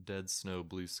Springs, Dead Snow,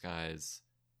 Blue Skies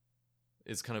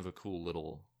is kind of a cool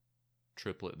little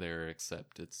triplet there,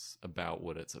 except it's about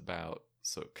what it's about.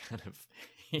 So it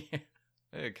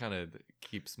kind of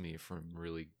keeps me from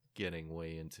really getting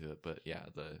way into it. But yeah,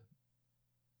 the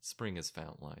Spring is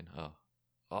Found line.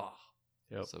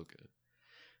 Yep. So good.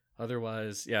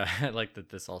 Otherwise, yeah, I like that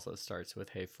this also starts with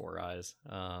 "Hey, Four Eyes."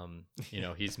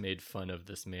 He's made fun of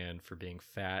this man for being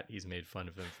fat. He's made fun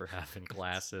of him for having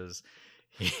glasses.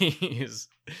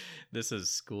 This is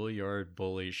schoolyard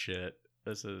bully shit.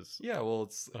 This is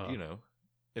it's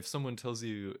if someone tells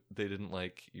you they didn't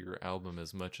like your album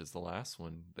as much as the last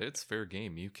one, it's fair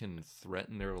game. You can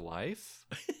threaten their life.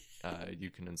 You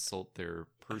can insult their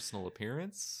personal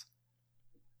appearance,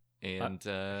 and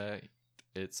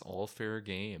it's all fair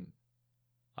game.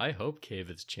 I hope Cave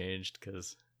has changed,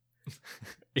 because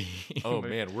oh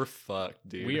man, we're fucked,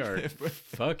 dude. We are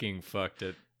fucking fucked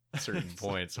at certain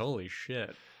points. Holy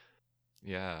shit.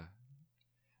 Yeah.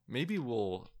 Maybe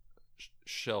we'll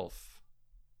shelf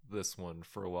this one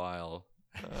for a while.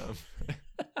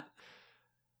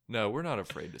 No, we're not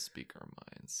afraid to speak our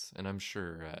minds. And I'm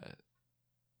sure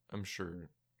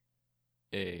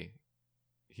he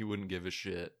wouldn't give a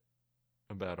shit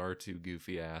about our two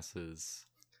goofy asses.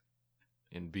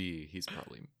 And B, he's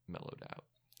probably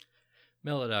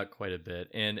mellowed out quite a bit.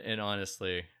 And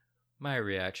honestly, my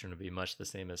reaction would be much the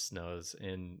same as Snow's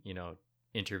in,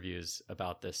 interviews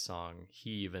about this song. He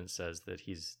even says that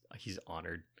he's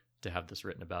honored to have this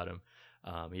written about him.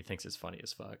 He thinks it's funny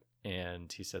as fuck.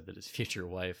 And he said that his future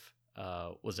wife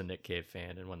was a Nick Cave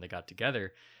fan, and when they got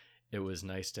together, it was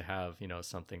nice to have,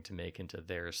 something to make into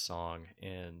their song.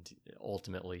 And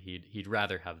ultimately he'd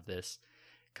rather have this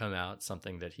come out,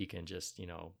 something that he can just,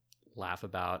 laugh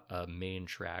about, a main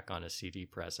track on a CD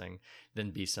pressing,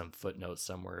 than be some footnote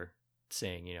somewhere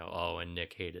saying, and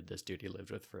Nick hated this dude he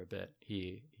lived with for a bit.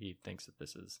 He thinks that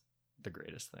this is the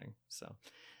greatest thing. So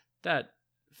that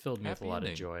filled me with a lot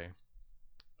of joy.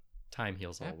 Time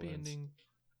heals all wounds. Happy ending.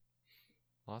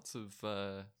 Lots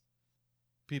of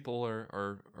people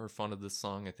are fond of this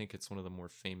song. I think it's one of the more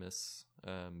famous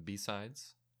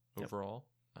B-sides overall.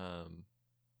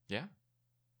 Yeah.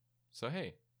 So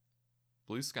hey,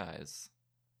 Blue Skies,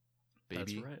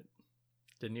 baby. That's right.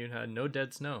 Didn't even have no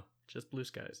Dead Snow, just Blue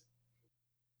Skies.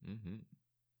 Mm-hmm.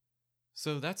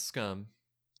 So that's Scum.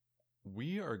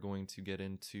 We are going to get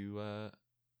into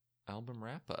album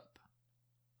wrap up.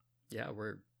 Yeah,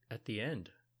 we're at the end.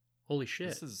 Holy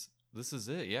shit! This is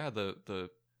it. Yeah, the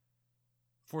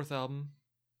fourth album,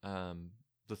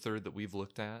 the third that we've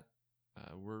looked at.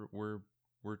 We're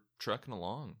trucking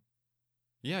along.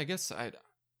 Yeah, I guess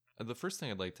the first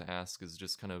thing I'd like to ask is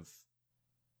just kind of,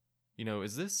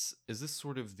 is this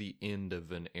sort of the end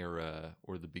of an era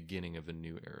or the beginning of a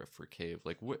new era for Cave?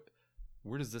 Like,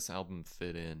 where does this album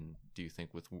fit in, do you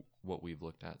think, with what we've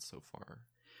looked at so far?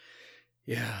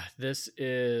 Yeah, this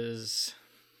is,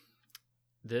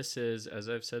 as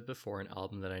I've said before, an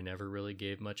album that I never really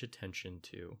gave much attention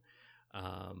to.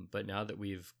 But now that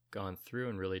we've gone through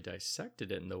and really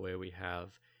dissected it in the way we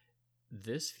have,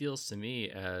 this feels to me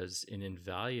as an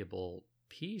invaluable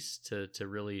piece to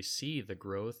really see the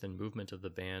growth and movement of the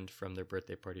band from their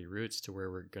Birthday Party roots to where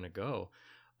we're going to go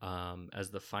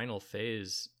as the final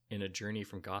phase in a journey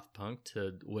from goth punk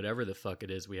to whatever the fuck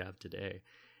it is we have today.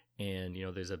 And,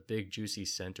 there's a big juicy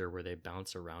center where they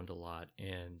bounce around a lot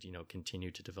and, continue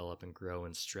to develop and grow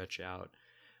and stretch out.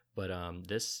 But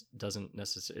this doesn't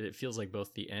necessarily, it feels like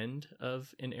both the end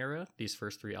of an era. These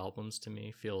first three albums to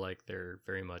me feel like they're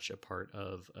very much a part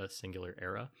of a singular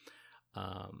era.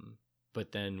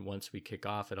 But then once we kick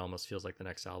off, it almost feels like the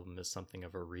next album is something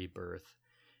of a rebirth.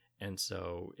 And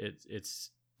so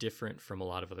it's different from a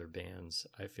lot of other bands.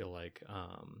 I feel like,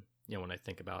 when I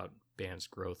think about bands'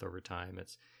 growth over time,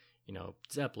 it's,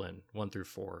 Zeppelin 1 through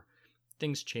 4,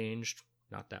 things changed.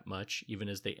 Not that much. Even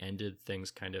as they ended,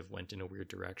 things kind of went in a weird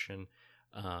direction.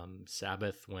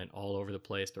 Sabbath went all over the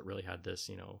place, but really had this,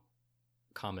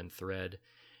 common thread.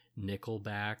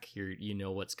 Nickelback, you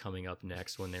know what's coming up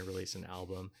next when they release an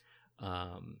album.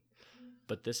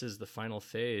 But this is the final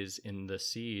phase in the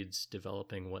Seeds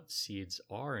developing what Seeds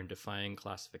are and defying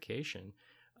classification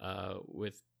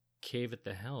with Cave at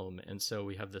the helm. And so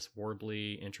we have this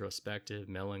warbly, introspective,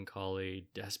 melancholy,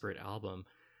 desperate album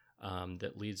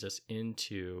that leads us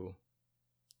into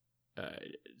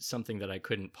something that I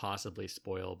couldn't possibly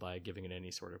spoil by giving it any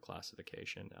sort of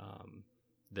classification.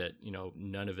 That,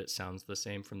 none of it sounds the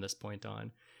same from this point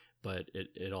on, but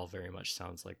it all very much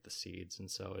sounds like the Seeds. And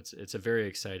so it's a very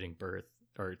exciting birth,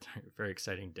 or very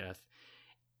exciting death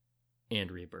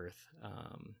and rebirth.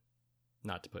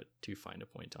 Not to put too fine a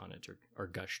point on it or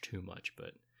gush too much,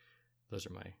 but those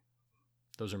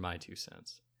are my 2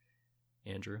 cents.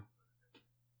 Andrew?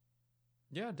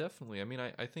 Yeah, definitely. I mean,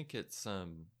 I think it's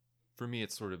for me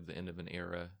it's sort of the end of an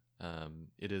era.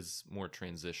 It is more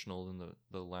transitional than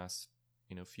the last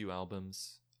few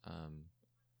albums.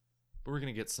 But we're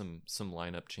gonna get some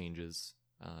lineup changes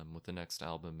with the next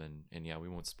album, and yeah, we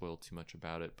won't spoil too much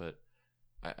about it. But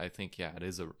I think yeah, it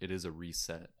is a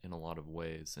reset in a lot of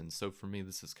ways, and so for me,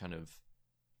 this is kind of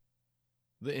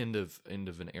the end of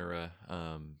an era.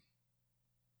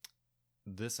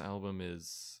 This album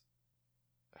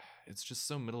it's just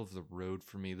so middle of the road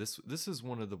for me. This is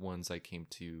one of the ones I came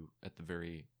to at the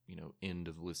very end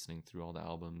of listening through all the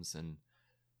albums, and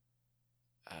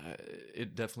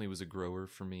it definitely was a grower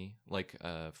for me. Like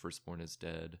Firstborn is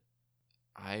Dead.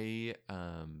 I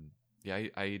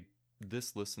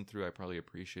this listen through, I probably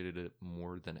appreciated it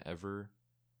more than ever.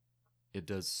 It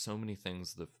does so many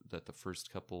things that the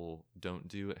first couple don't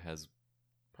do. It has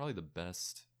probably the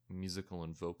best musical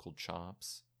and vocal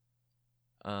chops.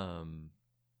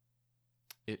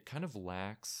 It kind of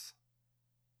lacks,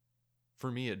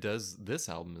 for me, this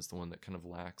album is the one that kind of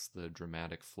lacks the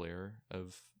dramatic flair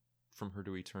of From Her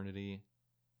to Eternity,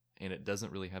 and it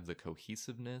doesn't really have the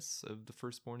cohesiveness of The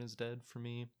Firstborn is Dead for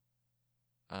me.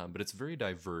 But it's very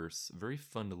diverse, very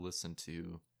fun to listen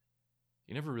to.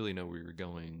 You never really know where you're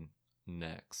going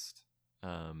next.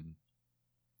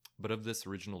 But of this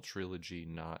original trilogy,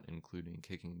 not including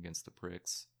Kicking Against the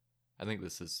Pricks, I think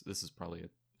this is probably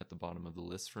at the bottom of the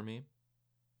list for me.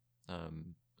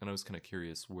 And I was kind of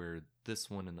curious where this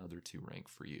one and the other two rank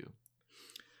for you.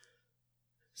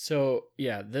 So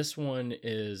yeah, this one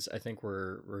is, I think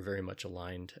we're very much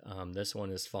aligned. This one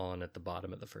has fallen at the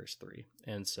bottom of the first 3.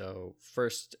 And so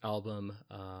first album,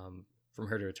 From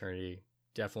Her to Eternity,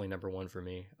 definitely number 1 for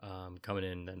me. Coming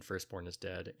in, then Firstborn is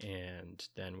Dead, and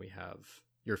then we have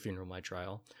Your Funeral, My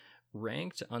Trial.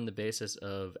 Ranked on the basis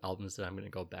of albums that I'm going to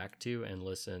go back to and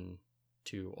listen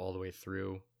to all the way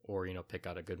through, or pick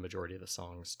out a good majority of the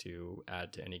songs to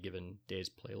add to any given day's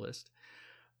playlist.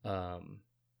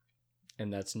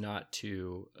 And that's not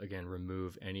to, again,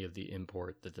 remove any of the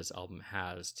import that this album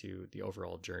has to the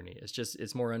overall journey.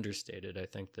 It's more understated. I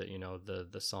think that,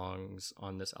 the songs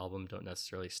on this album don't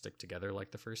necessarily stick together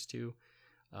like the first 2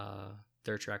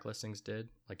 their track listings did.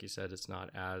 Like you said, it's not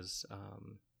as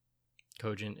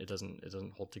cogent. It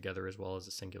doesn't hold together as well as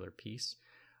a singular piece.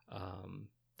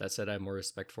 That said, I have more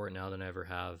respect for it now than I ever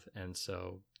have, and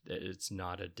so it's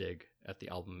not a dig at the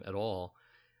album at all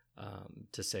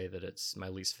to say that it's my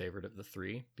least favorite of the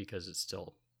 3, because it's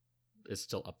still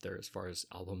up there as far as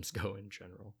albums go in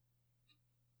general.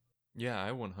 Yeah, I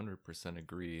 100%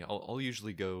 agree. I'll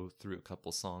usually go through a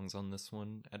couple songs on this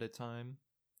one at a time,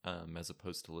 as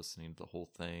opposed to listening to the whole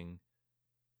thing.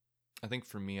 I think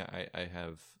for me, I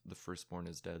have The Firstborn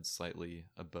is Dead slightly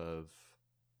above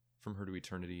From Her to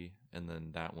Eternity, and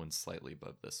then that one's slightly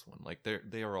above this one. Like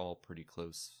they are all pretty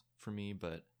close for me,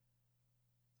 but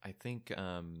I think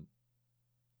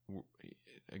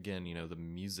again, the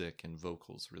music and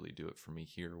vocals really do it for me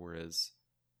here, whereas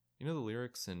the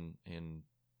lyrics and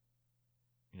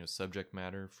subject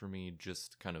matter for me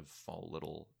just kind of fall a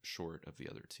little short of the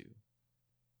other 2.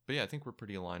 But yeah, I think we're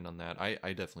pretty aligned on that. I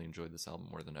definitely enjoyed this album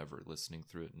more than ever, listening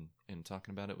through it and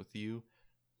talking about it with you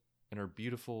and our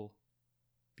beautiful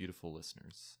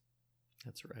listeners.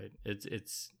 That's right.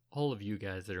 It's all of you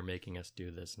guys that are making us do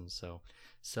this, and so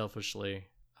selfishly,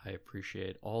 I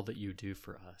appreciate all that you do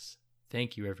for us.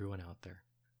 Thank you, everyone out there.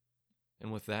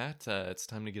 And with that, it's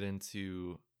time to get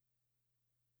into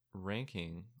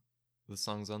ranking the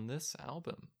songs on this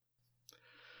album.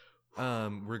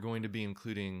 We're going to be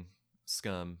including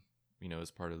Scum,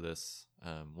 as part of this.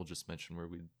 We'll just mention where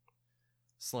we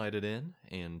slide it in,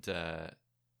 and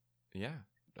we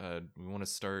want to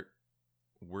start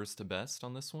worst to best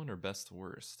on this one, or best to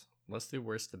worst? Let's do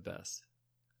worst to best.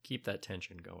 Keep that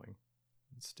tension going.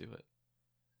 Let's do it.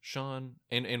 Sean,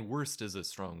 and worst is a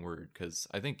strong word, because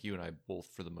I think you and I both,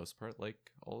 for the most part,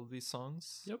 like all of these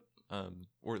songs. Yep.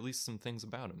 Or at least some things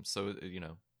about them. So,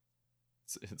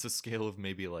 it's a scale of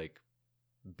maybe like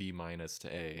B- to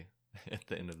A at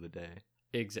the end of the day.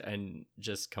 And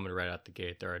just coming right out the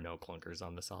gate, there are no clunkers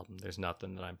on this album. There's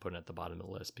nothing that I'm putting at the bottom of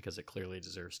the list because it clearly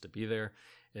deserves to be there.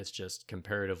 It's just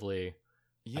comparatively,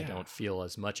 I don't feel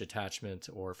as much attachment,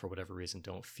 or for whatever reason,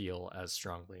 don't feel as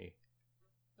strongly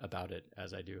about it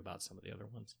as I do about some of the other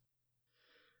ones.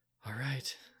 All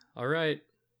right.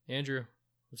 Andrew,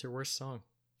 what's your worst song?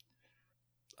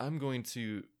 I'm going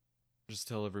to just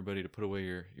tell everybody to put away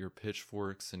your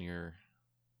pitchforks and your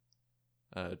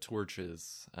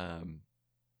torches.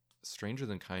 Stranger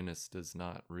Than Kindness does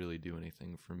not really do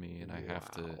anything for me, and I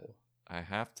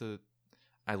have to,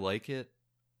 I like it.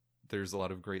 There's a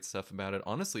lot of great stuff about it.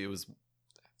 Honestly, it was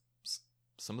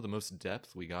some of the most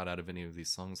depth we got out of any of these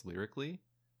songs lyrically.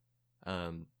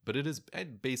 But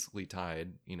it basically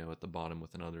tied, at the bottom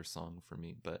with another song for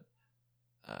me. But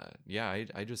yeah,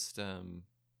 I just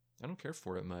I don't care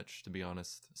for it much, to be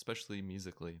honest, especially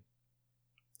musically.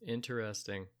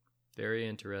 Interesting. Very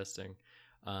interesting.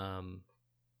 I'm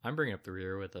bringing up The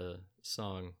Rear with a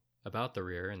song about The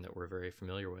Rear and that we're very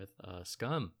familiar with.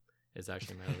 Scum is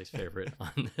actually my least favorite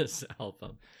on this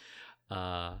album.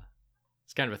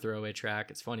 It's kind of a throwaway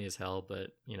track. It's funny as hell,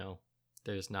 but,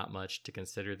 there's not much to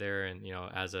consider there. And,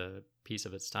 as a piece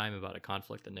of its time about a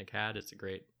conflict that Nick had, it's a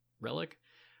great relic.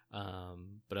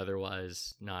 But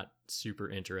otherwise not super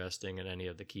interesting in any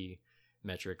of the key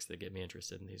metrics that get me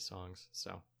interested in these songs.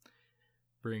 So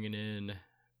bringing in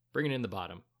the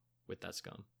bottom with that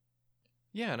Scum.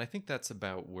 Yeah, and I think that's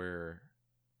about where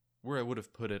I would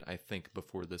have put it, I think,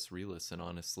 before this re-listen,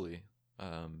 honestly.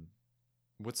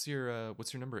 What's your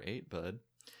number 8, bud?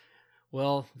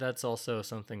 Well, that's also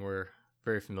something we're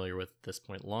very familiar with at this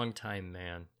point. Longtime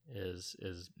Man is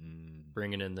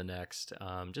bringing in the next,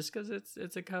 just because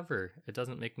it's a cover. It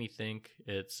doesn't make me think.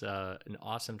 It's an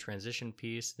awesome transition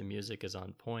piece. The music is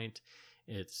on point.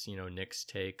 It's Nick's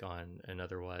take on an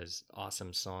otherwise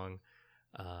awesome song.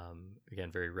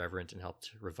 Again, very reverent and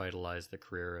helped revitalize the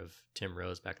career of Tim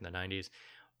Rose back in the 90s.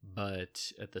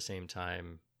 But at the same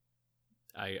time,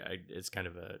 it's kind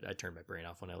of I turn my brain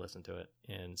off when I listen to it.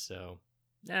 And so,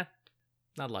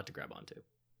 not a lot to grab onto.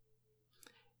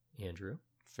 Andrew?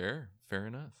 Fair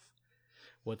enough.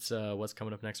 What's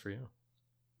coming up next for you?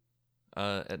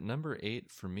 At number 8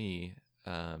 for me,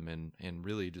 and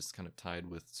really just kind of tied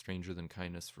with Stranger Than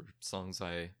Kindness for songs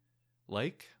I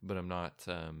like, but I'm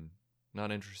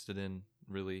not interested in,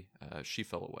 really. She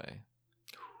Fell Away.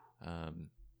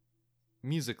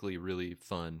 Musically really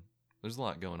fun. There's a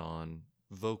lot going on.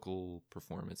 Vocal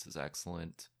performance is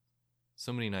excellent.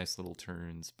 So many nice little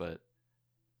turns, but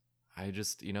I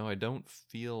just, I don't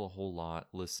feel a whole lot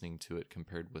listening to it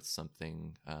compared with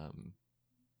something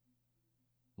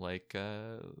like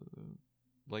a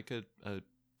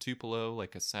Tupelo,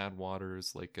 like a Sad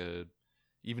Waters, like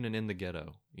even an In the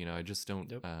Ghetto. I just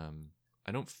don't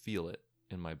I don't feel it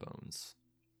in my bones.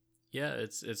 Yeah,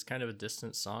 it's kind of a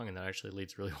distant song, and that actually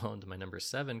leads really well into my number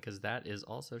 7, because that is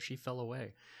also She Fell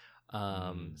Away.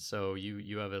 So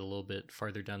you have it a little bit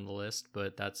farther down the list,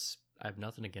 but I have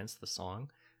nothing against the song.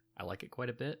 I like it quite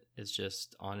a bit. It's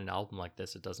just on an album like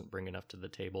this, it doesn't bring enough to the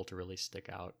table to really stick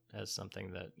out as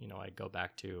something that, I go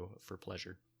back to for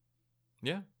pleasure.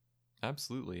 Yeah,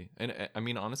 absolutely. And I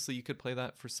mean, honestly, you could play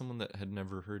that for someone that had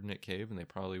never heard Nick Cave, and they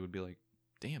probably would be like,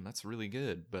 damn, that's really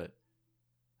good. But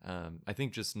I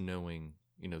think just knowing,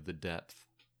 the depth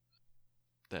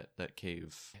that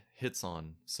Cave hits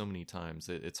on so many times,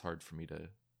 it's hard for me to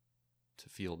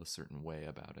feel a certain way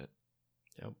about it.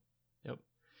 Yep.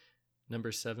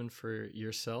 Number 7 for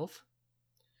yourself?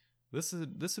 This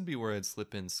would be where I'd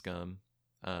slip in Scum.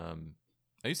 I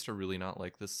used to really not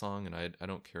like this song, and I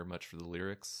don't care much for the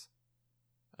lyrics.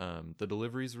 The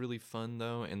delivery's really fun,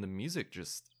 though, and the music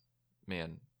just,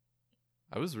 man,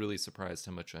 I was really surprised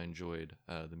how much I enjoyed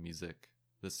the music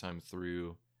this time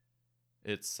through.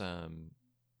 It's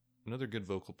another good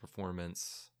vocal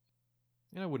performance,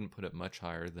 and I wouldn't put it much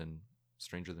higher than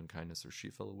Stranger Than Kindness or She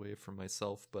Fell Away for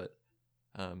myself, but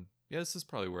yeah, this is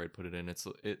probably where I'd put it in.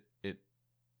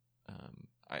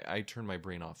 I turn my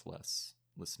brain off less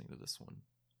listening to this one.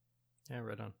 Yeah,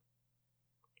 right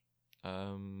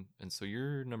on. And so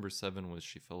your number 7 was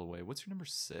She Fell Away. What's your number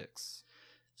 6?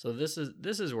 So this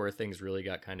is where things really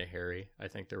got kind of hairy. I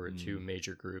think there were 2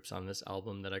 major groups on this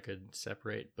album that I could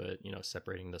separate, but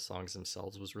separating the songs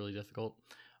themselves was really difficult.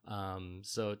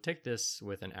 So take this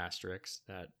with an asterisk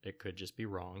that it could just be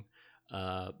wrong.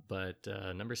 But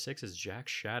number 6 is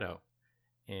Jack's Shadow.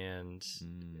 And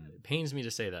it pains me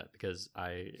to say that because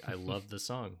I love the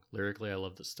song. Lyrically, I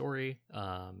love the story.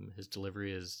 His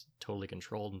delivery is totally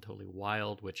controlled and totally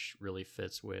wild, which really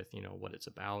fits with, what it's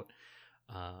about.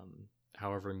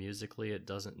 However, musically, it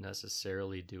doesn't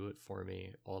necessarily do it for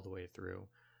me all the way through.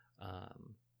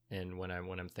 And when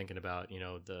I'm thinking about,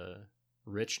 the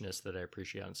richness that I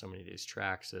appreciate on so many of these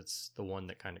tracks, it's the one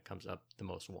that kind of comes up the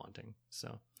most wanting.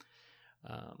 So,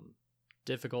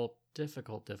 difficult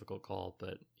call,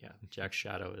 but yeah, Jack's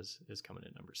Shadow is coming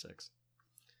in number 6.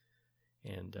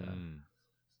 And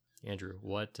Andrew,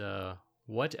 what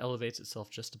elevates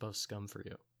itself just above Scum for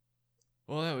you?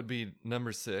 Well, that would be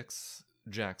number 6,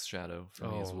 Jack's Shadow for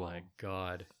me as well. Oh my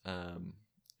god.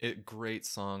 Great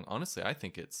song. Honestly, I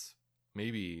think it's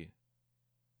maybe,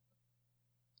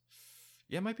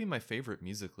 yeah, it might be my favorite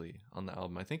musically on the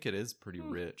album. I think it is pretty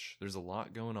rich. There's a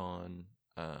lot going on.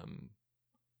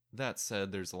 That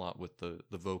said, there's a lot with the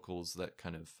vocals that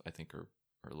kind of, I think, are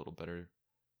a little better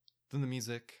than the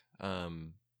music.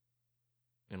 In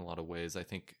a lot of ways, I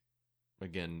think,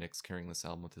 again, Nick's carrying this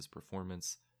album with his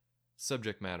performance.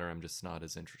 Subject matter, I'm just not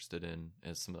as interested in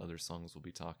as some other songs we'll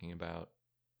be talking about.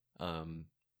 And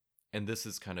this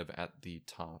is kind of at the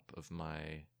top of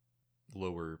my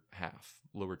lower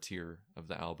tier of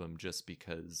the album, just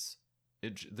because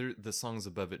the songs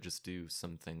above it just do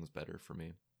some things better for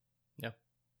me. Yeah.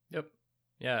 Yep.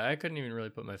 Yeah, I couldn't even really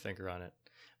put my finger on it.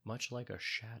 Much like a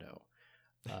shadow.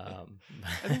 I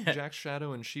think Jack's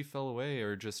Shadow and She Fell Away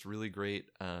are just really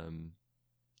great.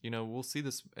 We'll see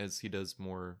this as he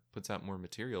puts out more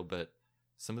material, but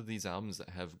some of these albums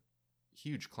that have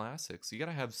huge classics, you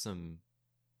gotta have some,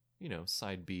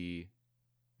 side B,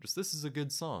 just this is a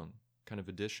good song kind of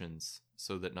additions,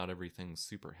 so that not everything's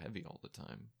super heavy all the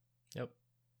time. Yep.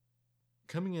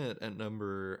 Coming at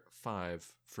number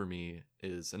 5 for me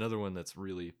is another one that's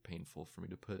really painful for me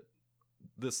to put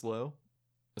this low,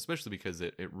 especially because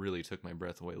it really took my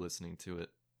breath away listening to it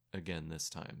again this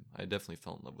time. I definitely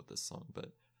fell in love with this song,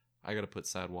 but I gotta put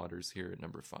Sad Waters here at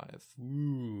number 5.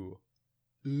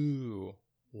 Ooh.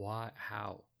 Why?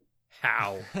 How?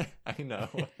 I know.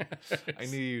 I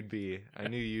knew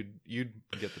you'd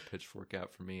get the pitchfork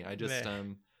out for me. I just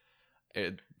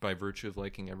by virtue of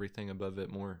liking everything above it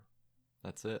more.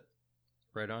 That's it.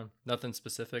 Right on. Nothing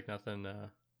specific, nothing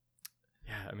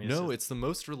No, it's the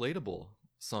most relatable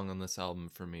song on this album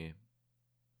for me.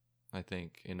 I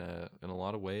think in a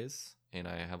lot of ways, and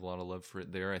I have a lot of love for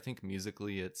it there. I think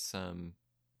musically it's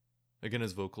again,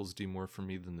 his vocals do more for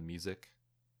me than the music.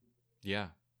 Yeah.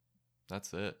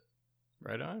 That's it.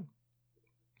 Right on.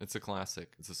 It's a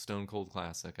classic. It's a stone cold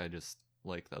classic. I just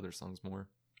like the other songs more.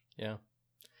 Yeah.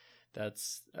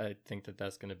 I think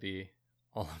that's going to be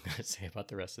all I'm going to say about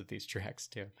the rest of these tracks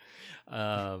too.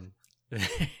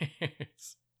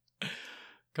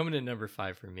 Coming in number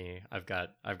 5 for me, I've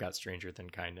got Stranger Than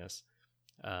Kindness.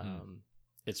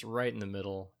 It's right in the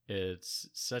middle. It's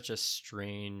such a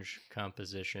strange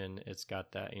composition. It's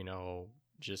got that,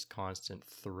 just constant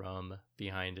thrum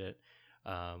behind it.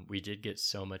 We did get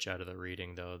so much out of the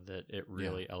reading though that it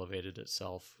really elevated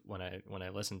itself when I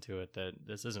listened to it, that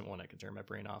this isn't one I can turn my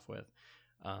brain off with.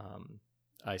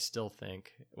 I still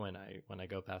think when I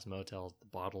go past motels, the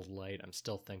bottled light, I'm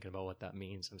still thinking about what that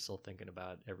means. I'm still thinking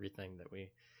about everything that we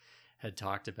had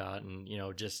talked about, and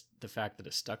just the fact that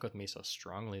it stuck with me so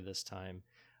strongly this time,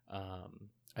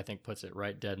 I think puts it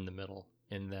right dead in the middle,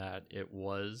 in that it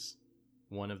was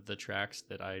one of the tracks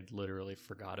that I literally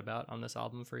forgot about on this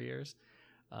album for years,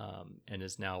 and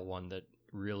is now one that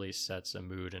really sets a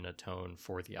mood and a tone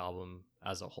for the album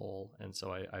as a whole. And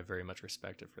so I very much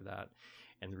respect it for that.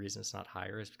 And the reason it's not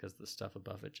higher is because the stuff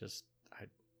above it just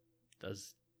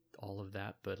does all of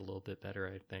that, but a little bit better,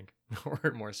 I think,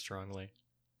 or more strongly.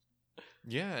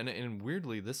 Yeah, and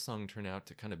weirdly, this song turned out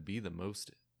to kind of be the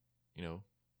most,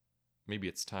 maybe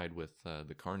it's tied with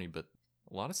the Carney, but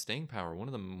a lot of staying power. One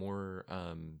of the more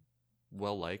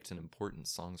well-liked and important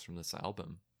songs from this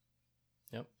album.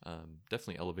 Yep.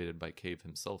 Definitely elevated by Cave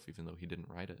himself, even though he didn't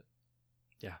write it.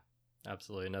 Yeah,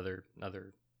 absolutely. Another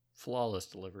flawless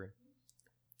delivery.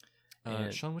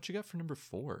 Sean, what you got for number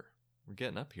 4? We're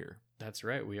getting up here. That's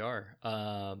right, we are.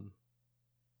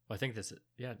 I think this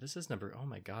is number, oh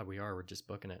my God, we're just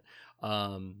booking it.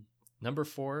 Number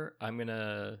 4, I'm going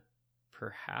to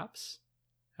perhaps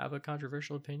have a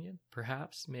controversial opinion.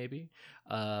 Perhaps, maybe.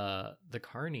 The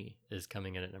Carney is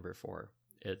coming in at number 4.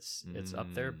 It's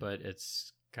up there, but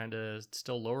it's kind of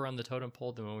still lower on the totem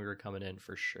pole than when we were coming in,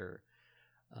 for sure.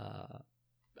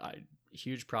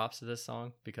 Huge props to this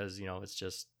song, because it's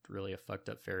just really a fucked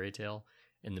up fairy tale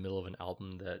in the middle of an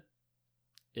album that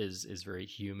is very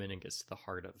human and gets to the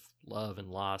heart of love and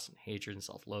loss and hatred and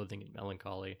self-loathing and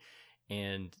melancholy.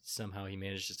 And somehow he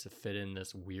manages to fit in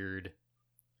this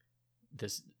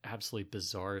absolutely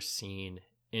bizarre scene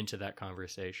into that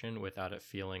conversation without it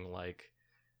feeling like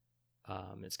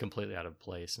it's completely out of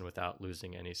place, and without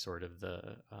losing any sort of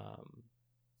the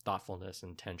thoughtfulness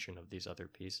and tension of these other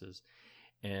pieces.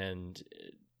 And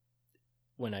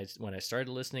when I started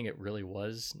listening, it really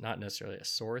was not necessarily a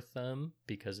sore thumb,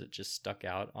 because it just stuck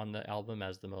out on the album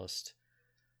as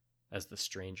the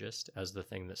strangest, as the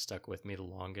thing that stuck with me the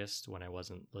longest when I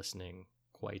wasn't listening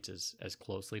quite as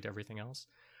closely to everything else.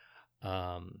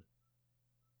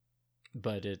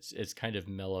 But it's kind of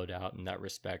mellowed out in that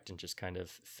respect and just kind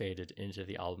of faded into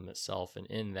the album itself, and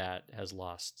in that has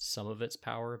lost some of its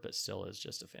power, but still is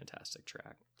just a fantastic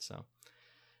track. So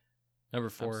Number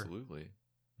 4, Absolutely.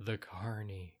 The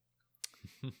Carney.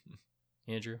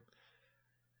 Andrew?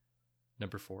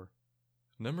 Number 4.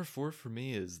 Number 4 for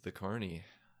me is The Carney.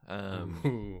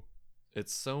 Ooh.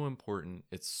 It's so important.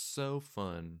 It's so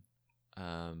fun.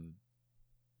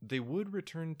 They would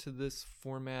return to this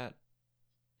format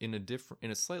in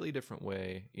a slightly different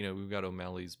way. You know, we've got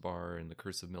O'Malley's Bar and The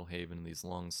Curse of Millhaven and these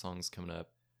long songs coming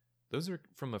up. Those are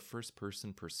from a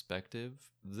first-person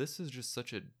perspective. This is just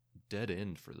such a dead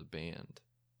end for the band.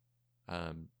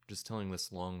 Just telling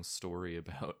this long story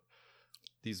about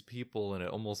these people, and it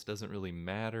almost doesn't really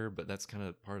matter, but that's kind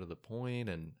of part of the point.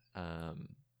 And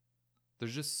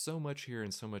there's just so much here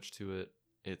and so much to it.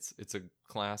 It's a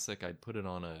classic. I'd put it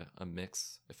on a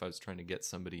mix if I was trying to get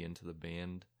somebody into the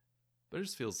band, but it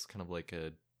just feels kind of like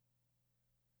a,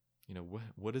 you know,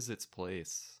 what is its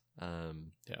place?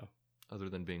 Yeah. Other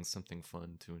than being something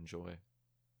fun to enjoy.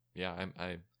 Yeah,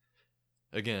 I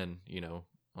again, you know,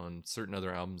 on certain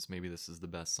other albums, maybe this is the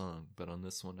best song, but on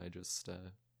this one, I just,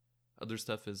 other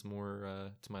stuff is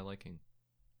more to my liking.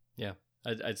 Yeah.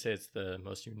 I'd say it's the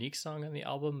most unique song on the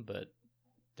album, but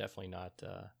definitely not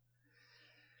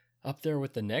up there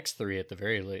with the next 3 at the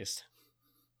very least.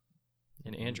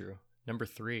 And Andrew, number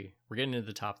 3. We're getting into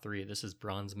the top 3. This is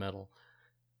bronze medal.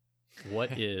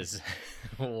 What is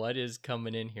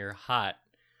coming in here hot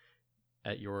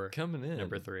at your Coming in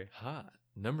number 3? hot.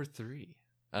 Number 3.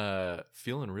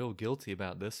 Feeling real guilty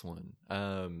about this one.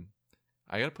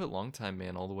 I gotta put Long Time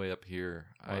Man all the way up here.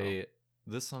 Wow.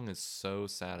 This song is so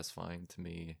satisfying to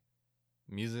me,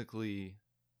 musically,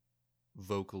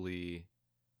 vocally.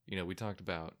 You know, we talked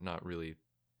about not really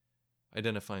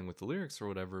identifying with the lyrics or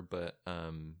whatever, but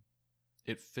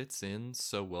it fits in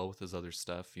so well with his other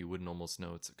stuff. You wouldn't almost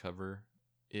know it's a cover.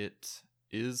 It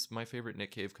is my favorite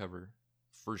Nick Cave cover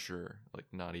for sure. Like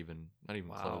not even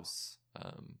Wow. close.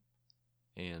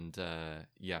 And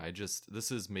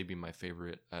this is maybe my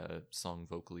favorite song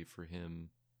vocally for him.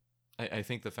 I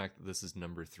think the fact that this is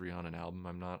number 3 on an album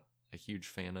I'm not a huge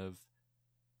fan of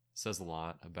says a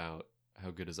lot about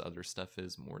how good his other stuff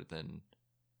is, more than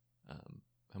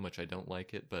how much I don't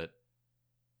like it. But,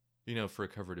 you know, for a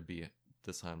cover to be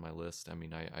this high on my list, I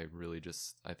mean, I really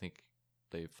just, I think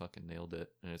they fucking nailed it.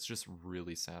 And it's just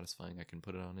really satisfying. I can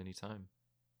put it on any time.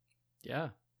 Yeah.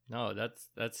 No,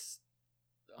 that's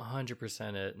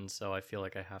 100% it. And so I feel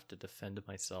like I have to defend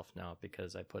myself now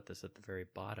because I put this at the very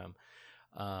bottom.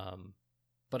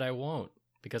 But I won't,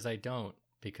 because I don't,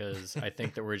 because I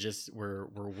think that we're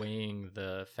weighing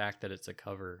the fact that it's a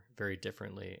cover very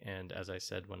differently. And as I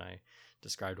said, when I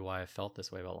described why I felt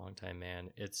this way about Long Time Man,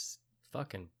 it's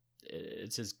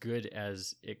as good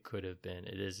as it could have been.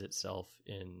 It is itself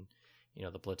in, you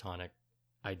know, the platonic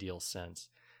ideal sense.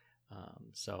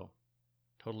 So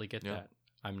totally get that.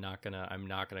 I'm not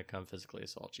gonna come physically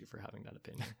assault you for having that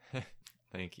opinion.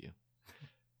 Thank you.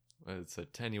 It's a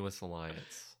tenuous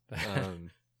alliance.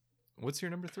 What's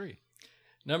your number 3?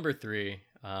 Number 3.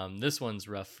 This one's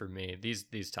rough for me.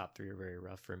 These top 3 are very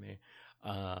rough for me.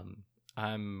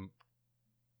 I'm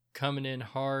coming in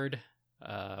hard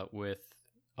with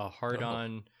a hard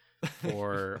on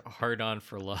for hard on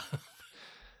for love.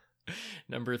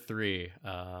 Number 3.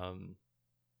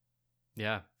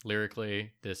 Yeah,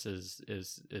 lyrically, this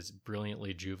is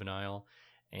brilliantly juvenile,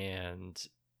 and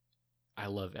I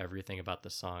love everything about the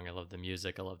song. I love the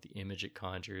music. I love the image it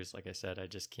conjures. Like I said, I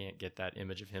just can't get that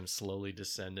image of him slowly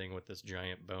descending with this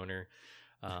giant boner,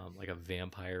 like a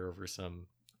vampire over some,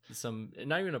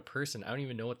 not even a person. I don't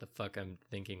even know what the fuck I'm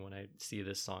thinking when I see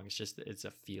this song. It's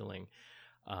a feeling.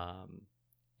 And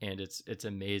it's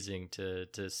amazing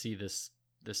to see this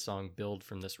song build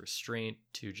from this restraint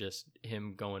to just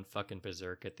him going fucking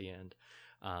berserk at the end.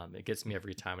 It gets me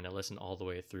every time, and I listen all the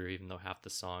way through, even though half the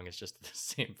song is just the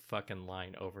same fucking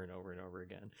line over and over and over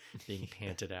again, being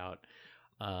panted out.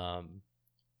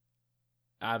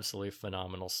 Absolutely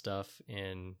phenomenal stuff.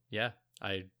 And yeah,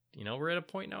 we're at a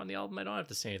point now in the album I don't have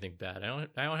to say anything bad. I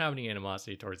don't have any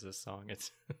animosity towards this song.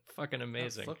 It's fucking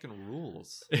amazing. That fucking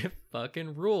rules. It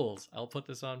fucking rules. I'll put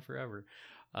this on forever.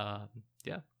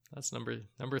 Yeah, that's number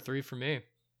 3 for me.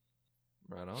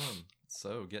 Right on.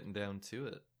 So getting down to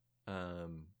it.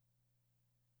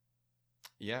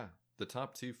 Yeah, the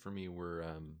top 2 for me were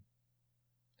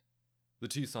the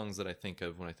 2 songs that I think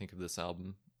of when I think of this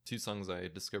album. 2 songs I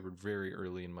discovered very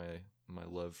early in my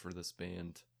love for this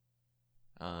band.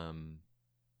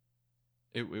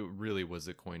 It really was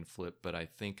a coin flip, but I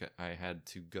think I had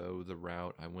to go the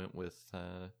route I went with.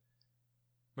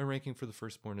 My ranking for The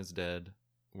Firstborn is Dead,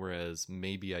 whereas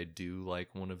maybe I do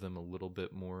like one of them a little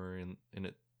bit more in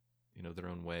it, you know, their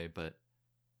own way, but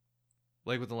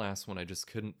like with the last one, I just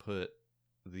couldn't put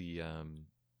the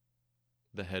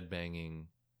the headbanging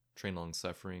Train Long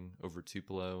Suffering over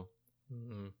Tupelo.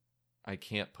 Mm-hmm. I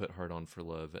can't put Hard On for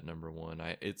Love at number one.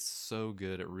 It's so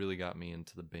good. It really got me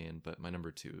into the band, but my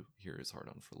number two here is Hard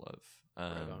On for Love.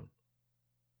 Right on.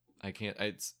 I can't,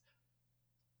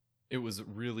 it was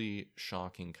really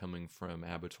shocking coming from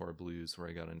Abattoir Blues, where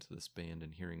I got into this band,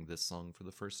 and hearing this song for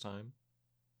the first time.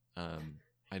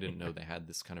 I didn't know they had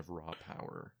this kind of raw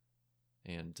power,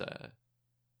 and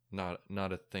not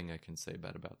a thing I can say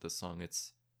bad about this song.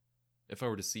 If I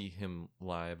were to see him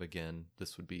live again,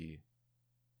 this would be,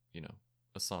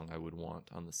 a song I would want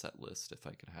on the set list if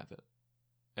I could have it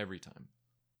every time.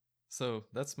 So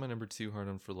that's my number two, Hard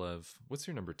On for Love. What's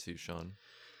your number two, Sean?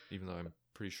 Even though I'm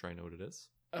pretty sure I know what it is.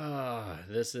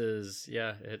 This is,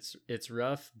 it's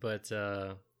rough, but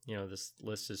this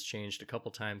list has changed a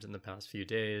couple times in the past few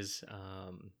days.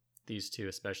 These two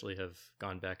especially have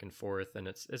gone back and forth, and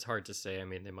it's hard to say. I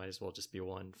mean, they might as well just be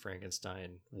one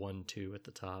Frankenstein 1-2 at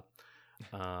the top.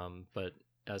 But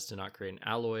as to not create an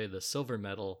alloy, the silver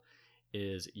medal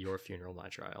is Your Funeral, My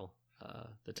Trial,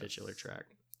 the titular track.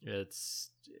 It's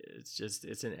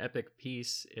an epic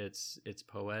piece. It's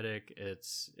poetic.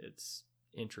 It's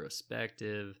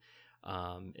introspective.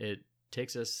 It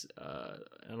takes us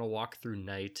on a walk through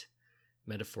night,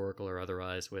 metaphorical or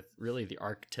otherwise, with really the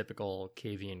archetypical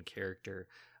Cavian character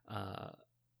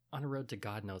on a road to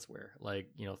God knows where,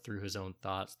 through his own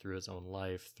thoughts, through his own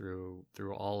life, through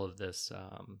all of this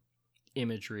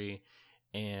imagery.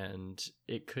 And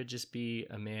it could just be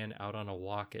a man out on a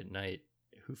walk at night.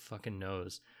 Who fucking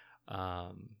knows?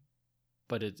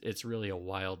 But it's really a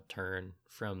wild turn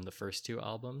from the first two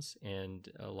albums and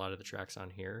a lot of the tracks on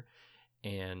here.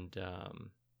 And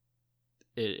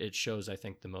it shows, I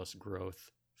think, the most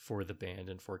growth for the band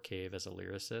and for Cave as a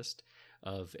lyricist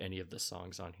of any of the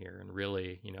songs on here. And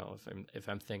really, if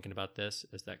I'm thinking about this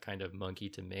as that kind of monkey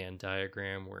to man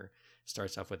diagram where it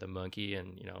starts off with a monkey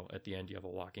and, at the end you have a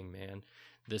walking man,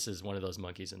 this is one of those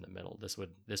monkeys in the middle. This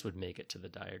would make it to the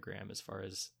diagram as far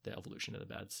as the evolution of the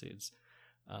Bad Seeds.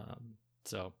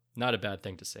 So not a bad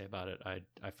thing to say about it.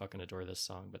 I fucking adore this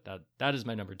song, but that is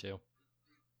my number two.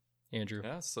 Andrew.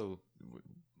 Yeah, so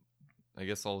I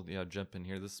guess I'll jump in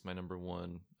here. This is my number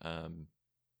one. A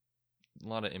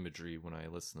lot of imagery when I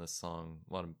listen to this song.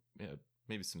 A lot of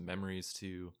maybe some memories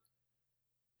too.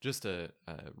 Just a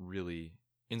really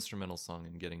instrumental song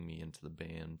in getting me into the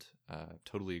band.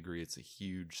 Totally agree. It's a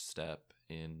huge step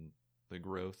in the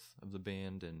growth of the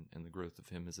band and the growth of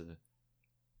him as a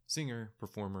singer,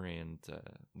 performer, and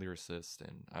lyricist.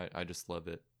 And I just love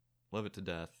it. Love it to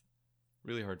death.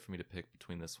 Really hard for me to pick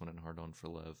between this one and Hard On for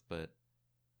Love, but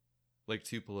like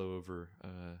Tupelo over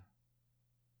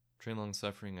Train Long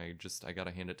Suffering, I gotta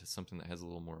hand it to something that has a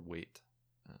little more weight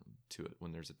to it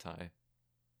when there's a tie.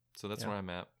 So that's where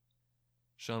I'm at.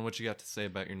 Sean, what you got to say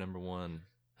about your number one?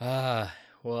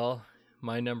 Well,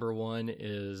 my number one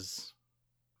is,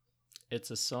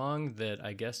 it's a song that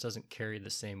I guess doesn't carry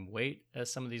the same weight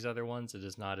as some of these other ones. It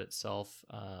is not itself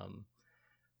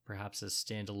perhaps as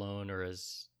standalone or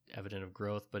as evident of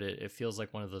growth, but it feels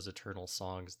like one of those eternal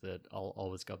songs that I'll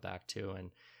always go back to,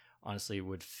 and honestly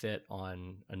would fit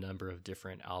on a number of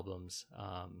different albums.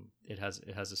 It has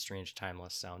a strange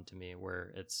timeless sound to me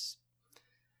where it's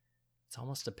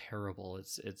almost a parable.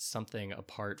 It's something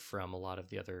apart from a lot of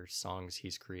the other songs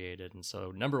he's created. And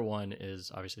so number one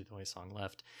is obviously the only song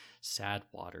left, Sad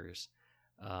Waters.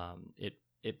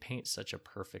 It paints such a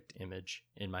perfect image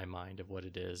in my mind of what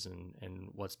it is and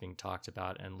what's being talked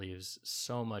about, and leaves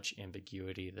so much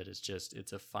ambiguity that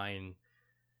it's a fine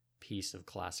piece of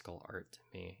classical art to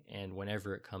me. And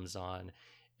whenever it comes on,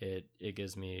 it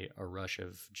gives me a rush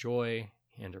of joy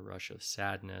and a rush of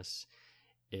sadness.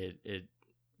 It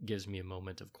gives me a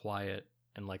moment of quiet.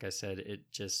 And like I said,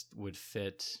 it just would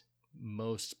fit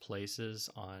most places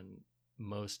on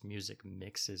most music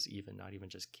mixes, even not even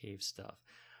just Cave stuff.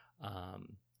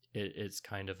 It's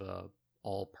kind of a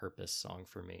all-purpose song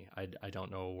for me. I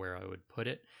don't know where I would put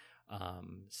it,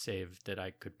 save that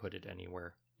I could put it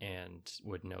anywhere and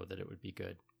would know that it would be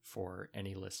good for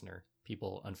any listener.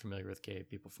 People unfamiliar with Cave,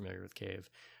 people familiar with Cave,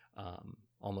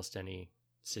 almost any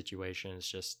situation. It's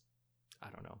just, I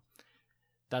don't know.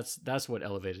 That's what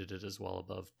elevated it as well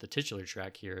above the titular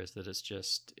track here, is that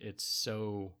it's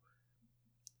so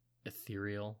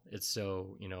ethereal. It's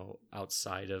so,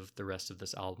 outside of the rest of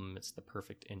this album. It's the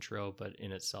perfect intro, but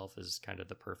in itself is kind of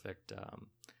the perfect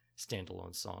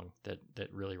standalone song that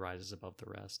really rises above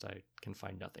the rest. I can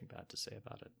find nothing bad to say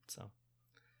about it. So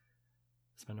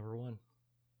that's my number one.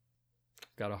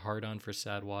 Got a hard on for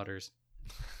Sad Waters.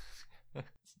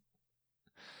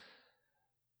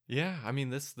 Yeah, I mean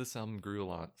this album grew a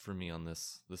lot for me on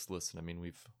this listen. I mean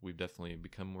we've definitely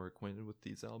become more acquainted with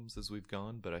these albums as we've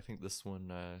gone, but I think this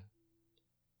one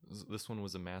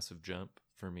was a massive jump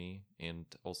for me and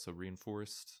also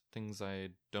reinforced things I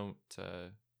don't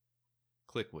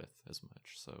click with as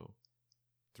much. So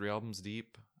 3 albums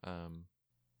deep,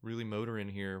 really motor in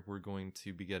here. We're going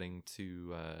to be getting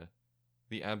to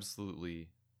the absolutely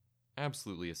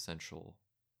essential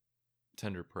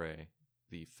Tender Prey,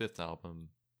 the 5th album.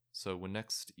 So when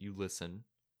next you listen,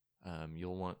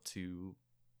 you'll want to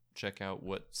check out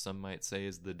what some might say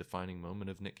is the defining moment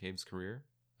of Nick Cave's career.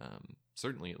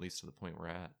 Certainly, at least to the point we're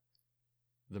at,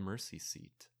 The Mercy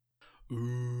Seat.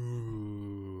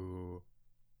 Ooh,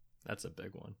 that's a big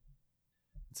one.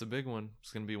 It's a big one.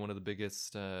 It's going to be one of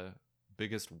the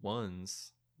biggest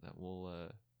ones that we'll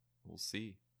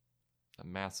see. A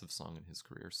massive song in his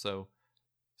career. So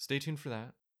stay tuned for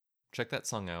that. Check that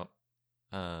song out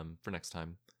for next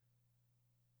time.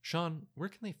 Sean, where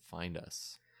can they find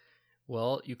us?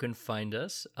 Well, you can find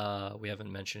us. We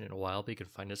haven't mentioned it in a while, but you can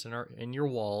find us in your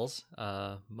walls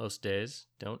most days.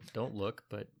 Don't look,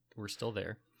 but we're still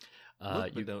there.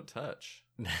 Look, but don't touch.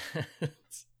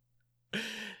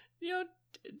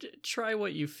 Try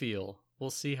what you feel. We'll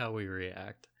see how we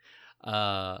react.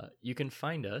 You can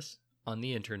find us on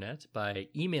the internet by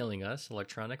emailing us,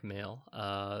 electronic mail,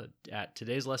 at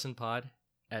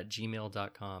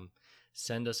todayslessonpod@gmail.com.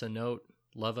 Send us a note.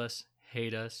 Love us,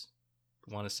 hate us,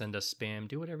 want to send us spam,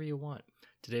 do whatever you want.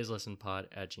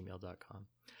 todayslessonpod@gmail.com.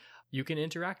 You can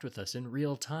interact with us in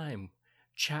real time.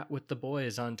 Chat with the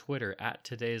boys on Twitter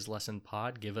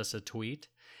 @todayslessonpod. Give us a tweet.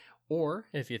 Or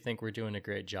if you think we're doing a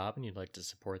great job and you'd like to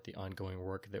support the ongoing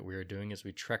work that we are doing as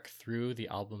we trek through the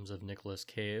albums of Nicolas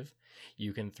Cave,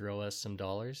 you can throw us some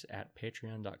dollars at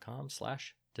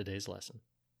patreon.com/todayslesson.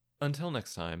 Until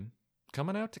next time,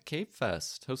 coming out to Cave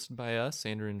Fest, hosted by us,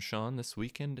 Andrew and Sean, this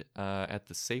weekend at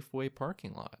the Safeway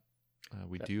parking lot.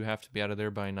 We do have to be out of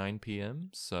there by 9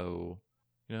 p.m., so,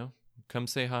 come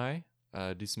say hi,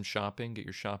 do some shopping, get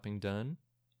your shopping done,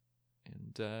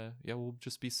 and, we'll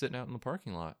just be sitting out in the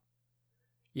parking lot.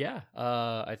 Yeah,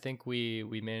 I think we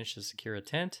managed to secure a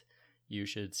tent. You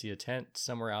should see a tent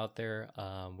somewhere out there.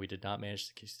 We did not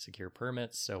manage to secure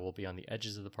permits, so we'll be on the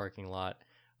edges of the parking lot.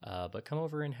 But come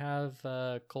over and have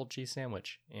a cold cheese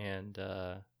sandwich and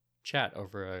chat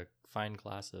over a fine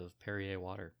glass of Perrier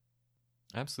water.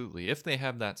 Absolutely, if they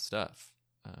have that stuff,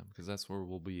 because that's where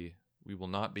we'll be. We will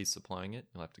not be supplying it.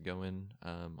 You'll have to go in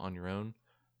on your own.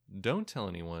 Don't tell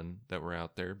anyone that we're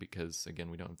out there because, again,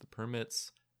 we don't have the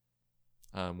permits.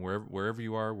 Wherever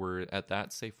you are, we're at that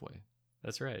Safeway.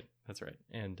 That's right.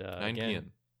 And 9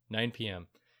 p.m. 9 p.m.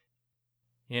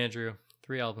 Andrew,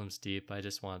 3 albums deep. I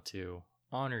just want to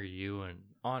honor you and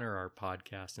honor our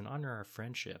podcast and honor our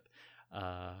friendship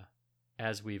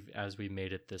as we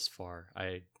made it this far.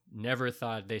 I never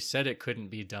thought they said it couldn't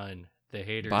be done. The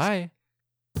haters. Bye.